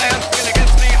 Bam lamb, really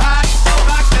gets me hot. So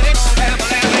rock steady, bam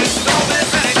lamb, it's always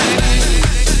ready.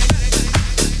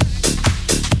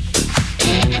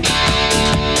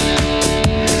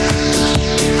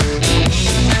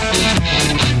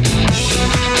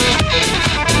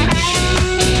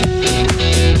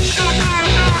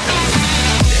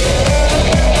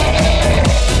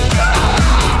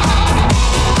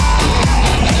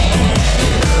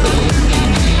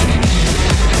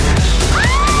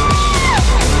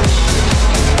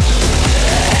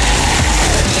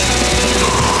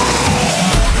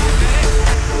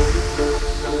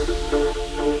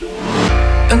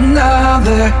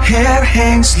 Another head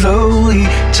hangs slowly,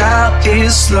 child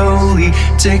is slowly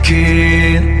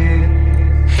taken.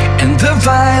 And the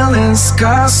violence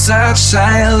caused such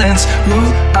silence. Who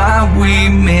are we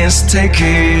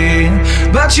mistaken?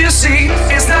 But you see,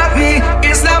 it's not me,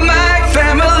 it's not my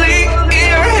family.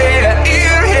 Earhead,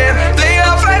 they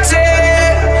are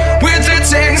fighting with their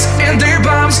tanks and their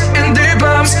bombs and their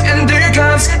bombs and their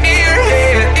guns.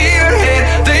 Earhead,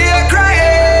 they are crying.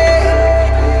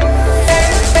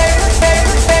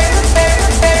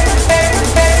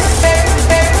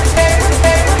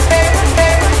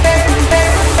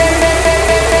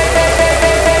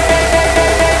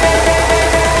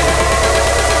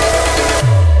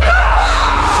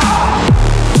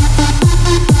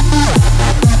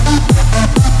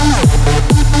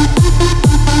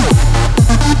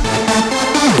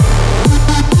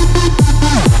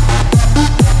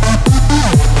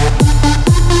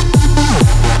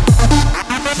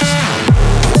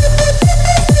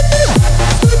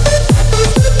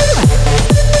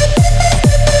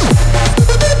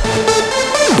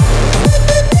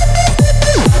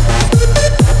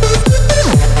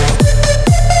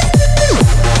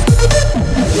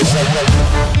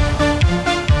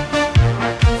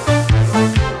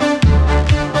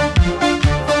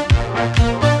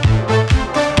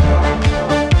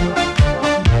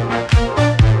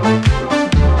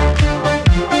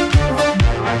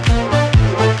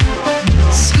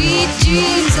 Sweet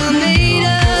dreams are made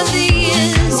of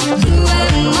these. Who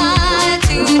am I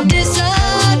to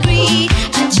disagree?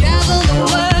 I travel the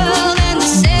world and the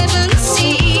seven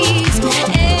seas.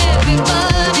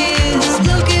 Everybody's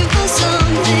looking for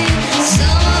something.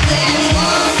 Some of them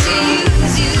want to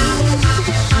use you.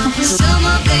 Some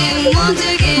of them want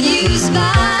to get used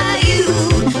by you.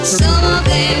 Some of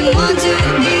them want to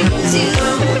abuse you.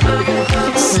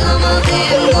 Some of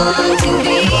them want to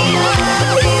be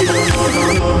of you.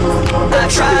 I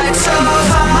tried so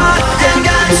hard and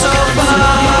got so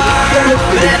far,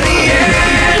 but in the end,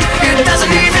 it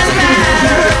doesn't even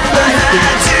matter. I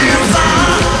had to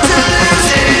fall to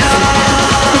lose it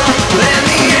all. But in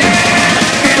the end,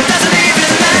 it doesn't even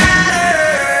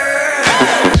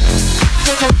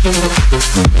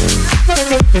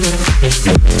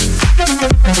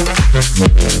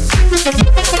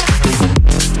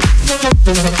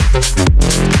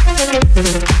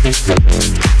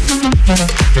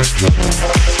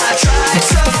I tried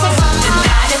so hard.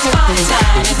 Tonight is party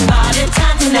time, it's party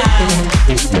time tonight.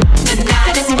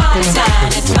 Tonight is party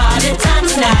time, it's party time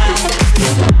tonight.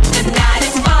 Tonight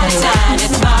is party time,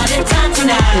 it's party time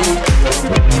tonight.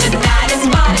 Tonight is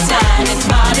party time, it's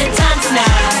party time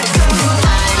tonight.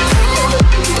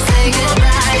 Say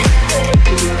goodbye.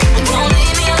 Don't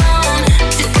leave me alone.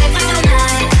 Just stay for the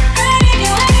night.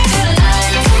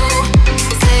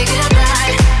 Say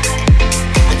goodbye.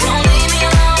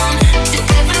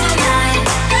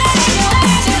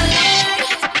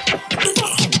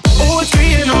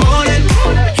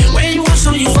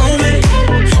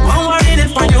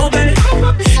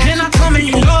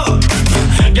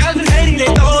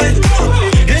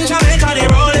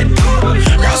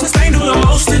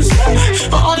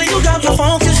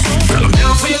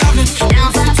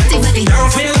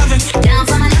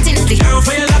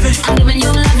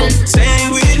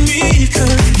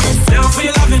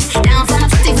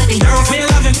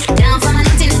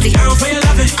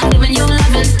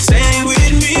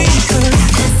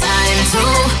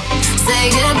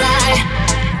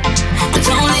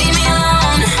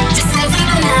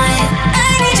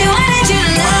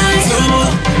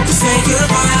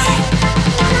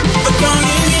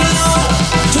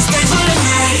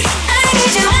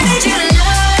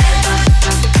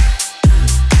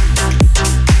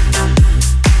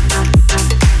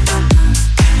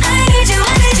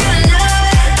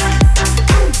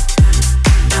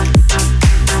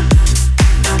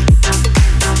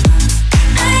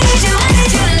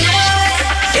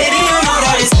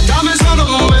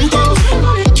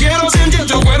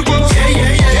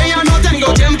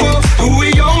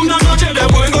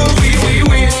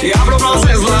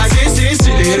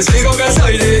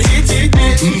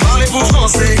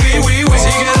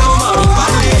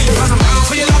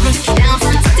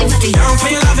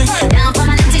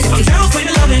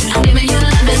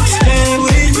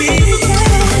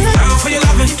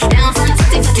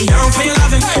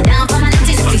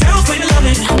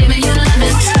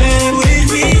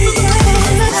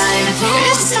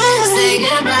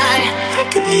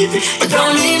 But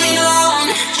don't leave me alone,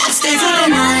 just stay for the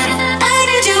night. I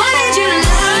need you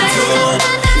tonight.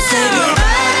 Say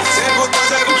goodbye.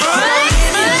 Don't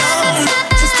leave me alone,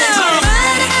 just stay for the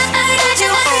night. I need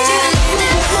you tonight.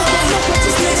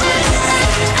 Just stay for the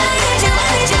night. I need you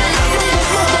tonight.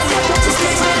 Just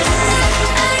stay for the night.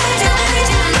 I need you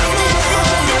tonight. Just stay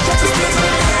for the night.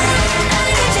 I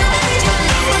need you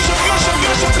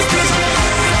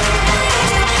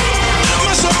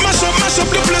Mash up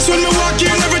the place when me walk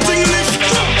in, everything lift.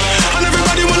 And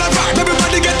everybody wanna vibe,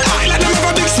 everybody get high like them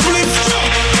have a big split.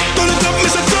 Turn it up,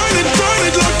 miss a turn it,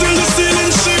 lock till the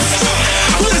ceiling shift.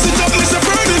 Blaze it up, miss a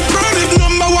burn it,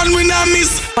 number one we not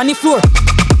miss. On the floor.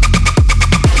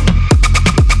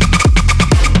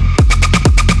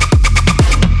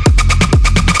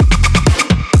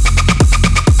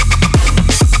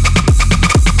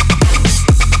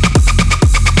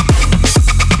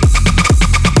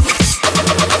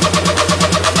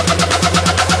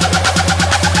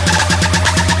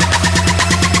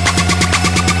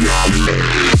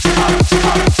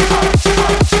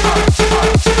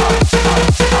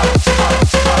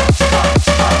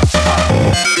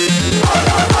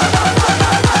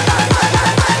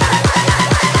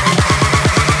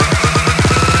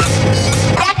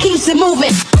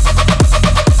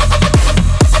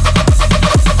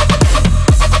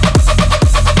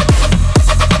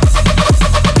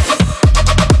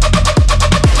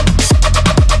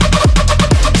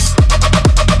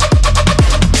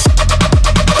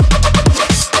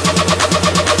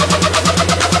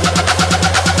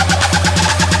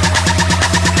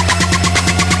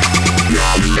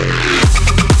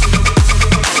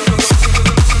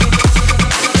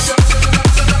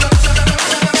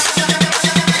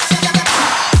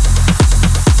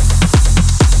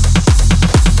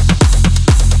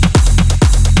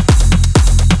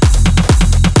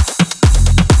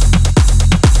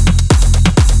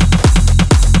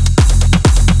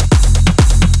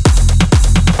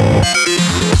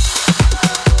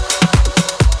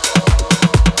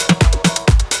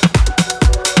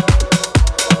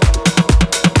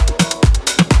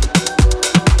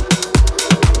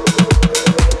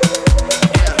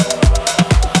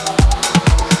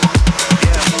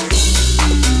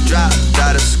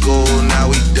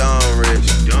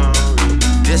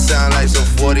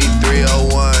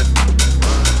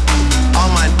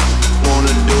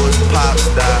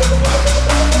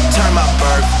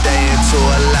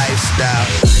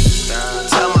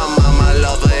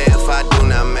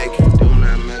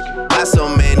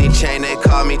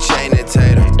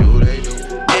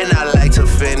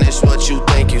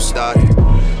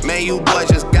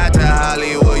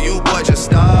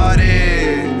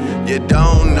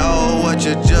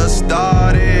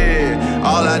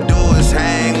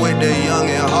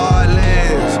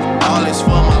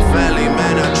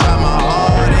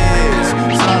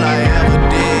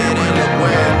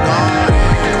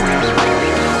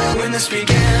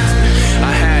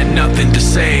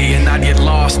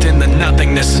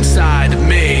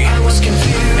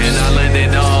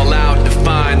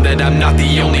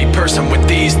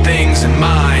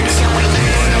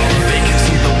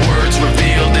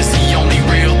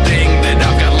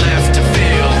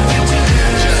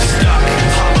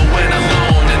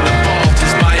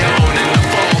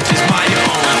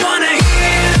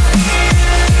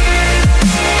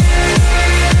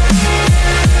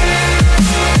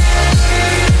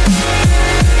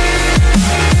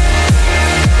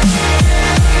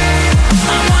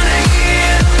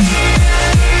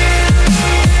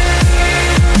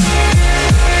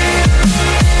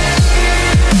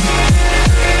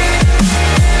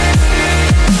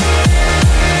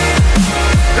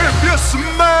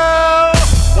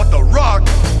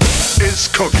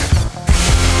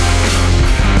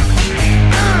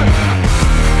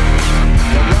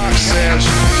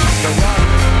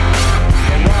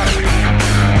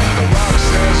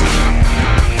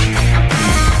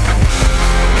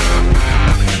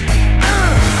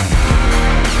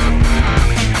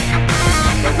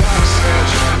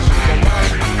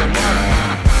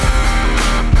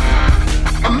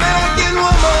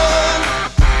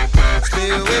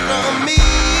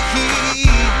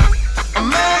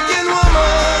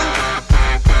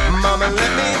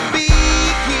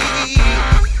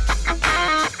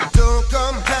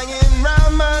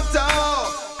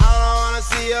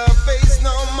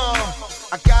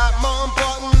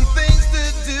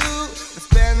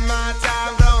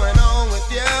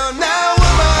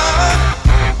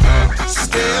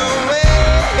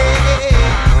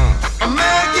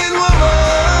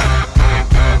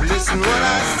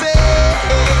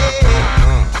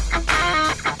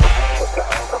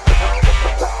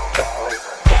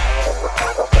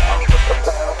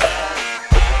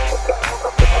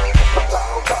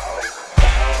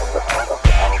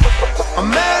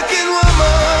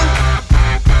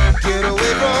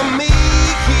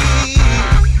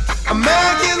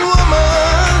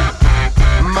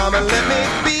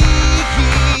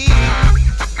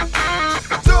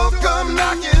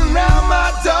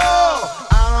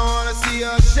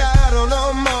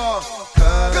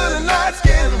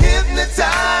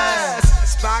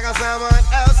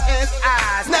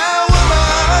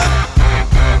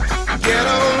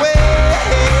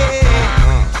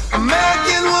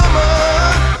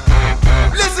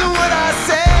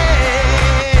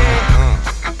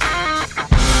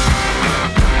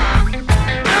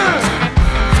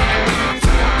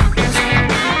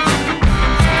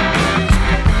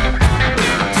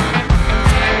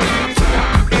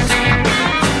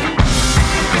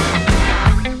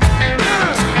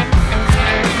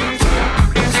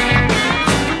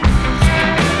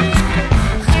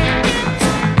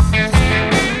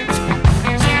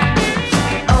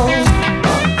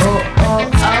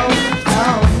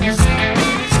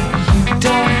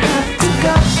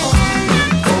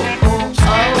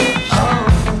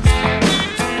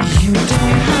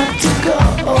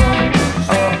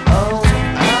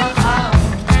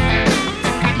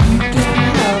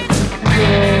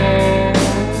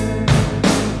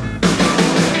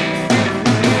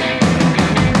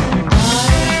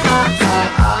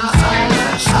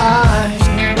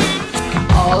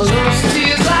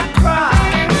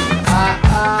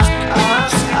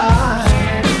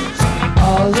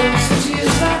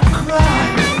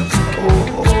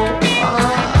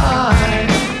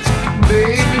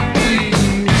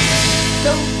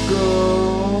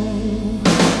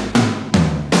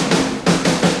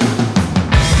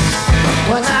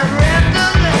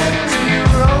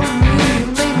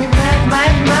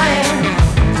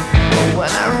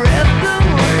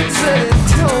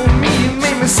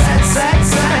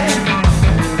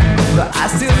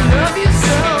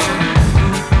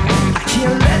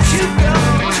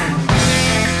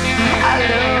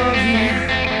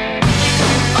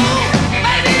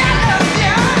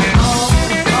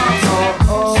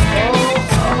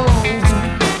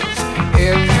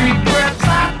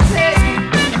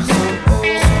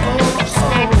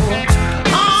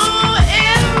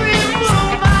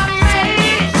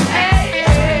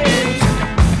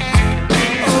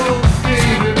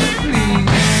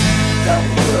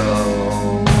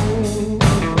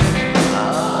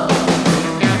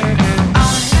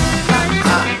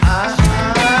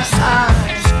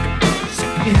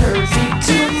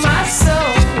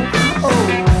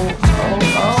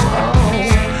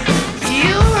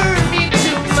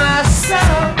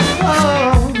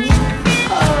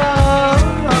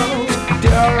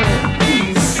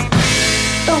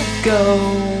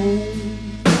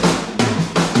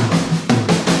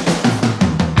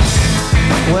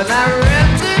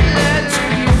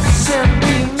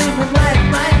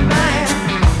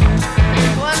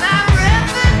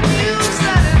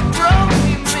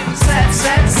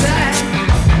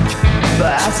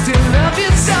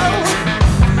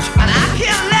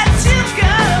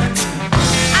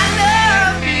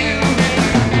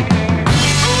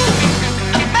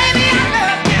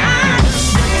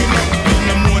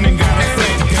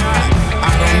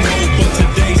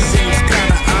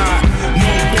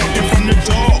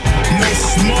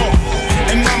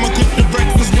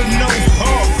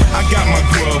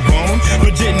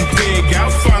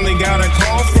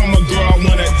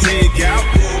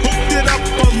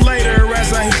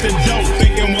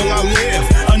 thinking, will I live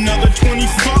another 24?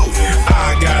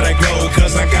 I gotta go,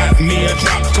 cause I got me a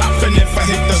drop top. And if I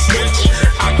hit the switch,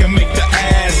 I can make the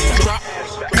ass drop.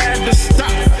 Had to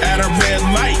stop at a red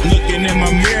light, looking in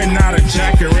my mirror, not a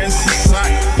jacker in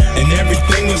sight. And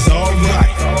everything is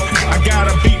alright. I got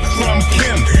a beat from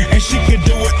Kim, and she could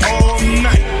do it all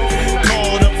night.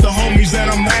 Called up the homies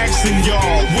and I'm asking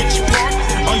y'all, which part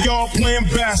are y'all playing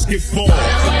basketball?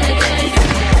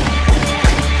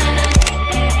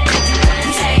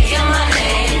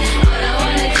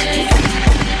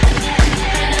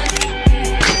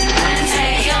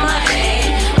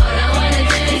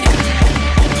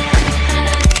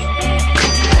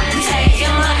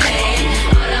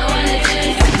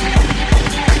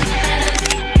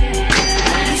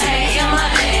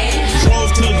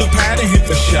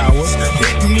 Showers.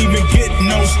 Didn't even get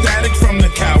no static from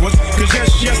the cowards. Cause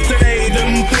just yesterday,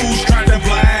 them fools tried to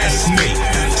blast me.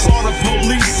 Saw the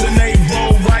police and they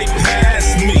rolled right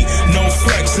past me. No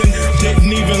flexing,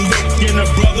 didn't even look in a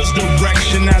brother's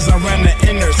direction as I ran the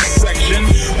intersection.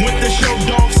 Went to Show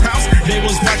Dog's house, they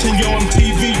was watching your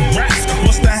MTV raps.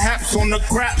 What's the haps on the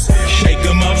craps? Shake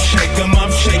 'em up, shake 'em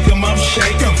up, shake 'em up,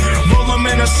 shake 'em. Roll 'em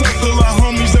in a circle of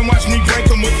homies and watch me break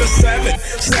 'em with the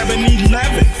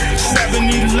 7-11.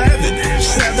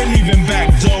 7 even back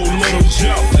door, little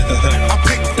Joe. I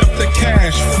picked up the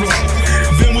cash flow.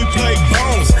 Then we played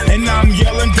bones, and now I'm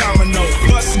yelling domino.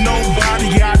 Plus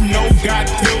nobody I know got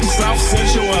killed in South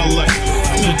Central LA.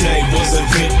 Today was a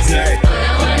good day.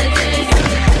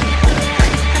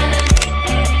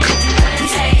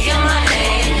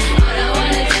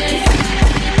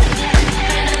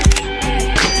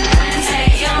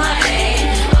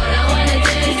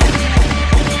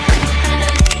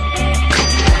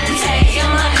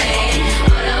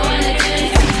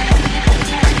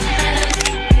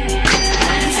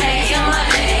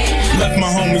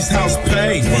 House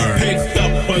paid. Picked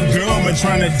up a girl, been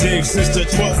trying to dig since the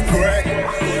 12th grade.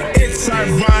 It's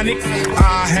ironic,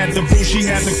 I had the boo, she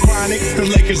had the chronic. The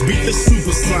Lakers beat the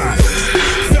Super Slime.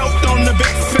 Felt on the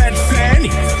big fat fanny,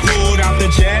 pulled out the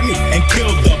jammy and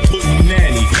killed the poo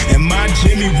nanny. And my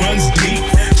Jimmy runs deep,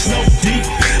 so deep,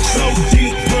 so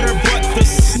deep, put her butt to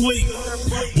sleep.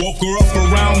 Woke her up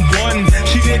around 1,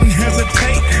 she didn't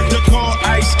hesitate to call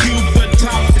Ice Cube the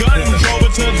Top Gun. Drove her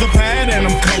to the pad and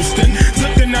I'm coasting.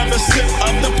 Took another sip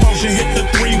of the potion, hit the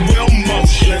 3-wheel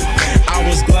motion. I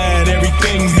was glad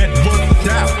everything had worked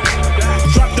out.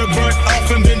 Dropped the bird off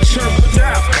and then chirped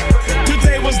out.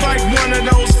 Today was like one of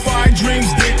those fine dreams.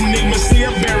 Didn't even see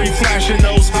a berry flashing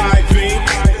those high beams.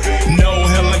 No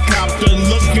helicopter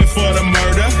looking for the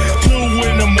murder. 2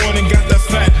 in the morning, got the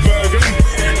fat burger.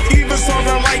 Even saw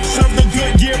the lights of the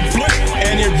Goodyear blimp,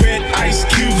 and it read Ice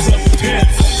Cube's a pimp.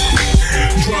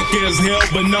 Drunk as hell,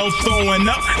 but no throwing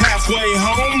up. Halfway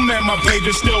home, and my page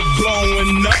is still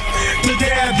blowing up.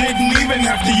 Today I didn't even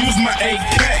have to use my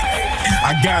AK.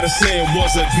 I gotta say it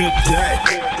was a good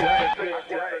day.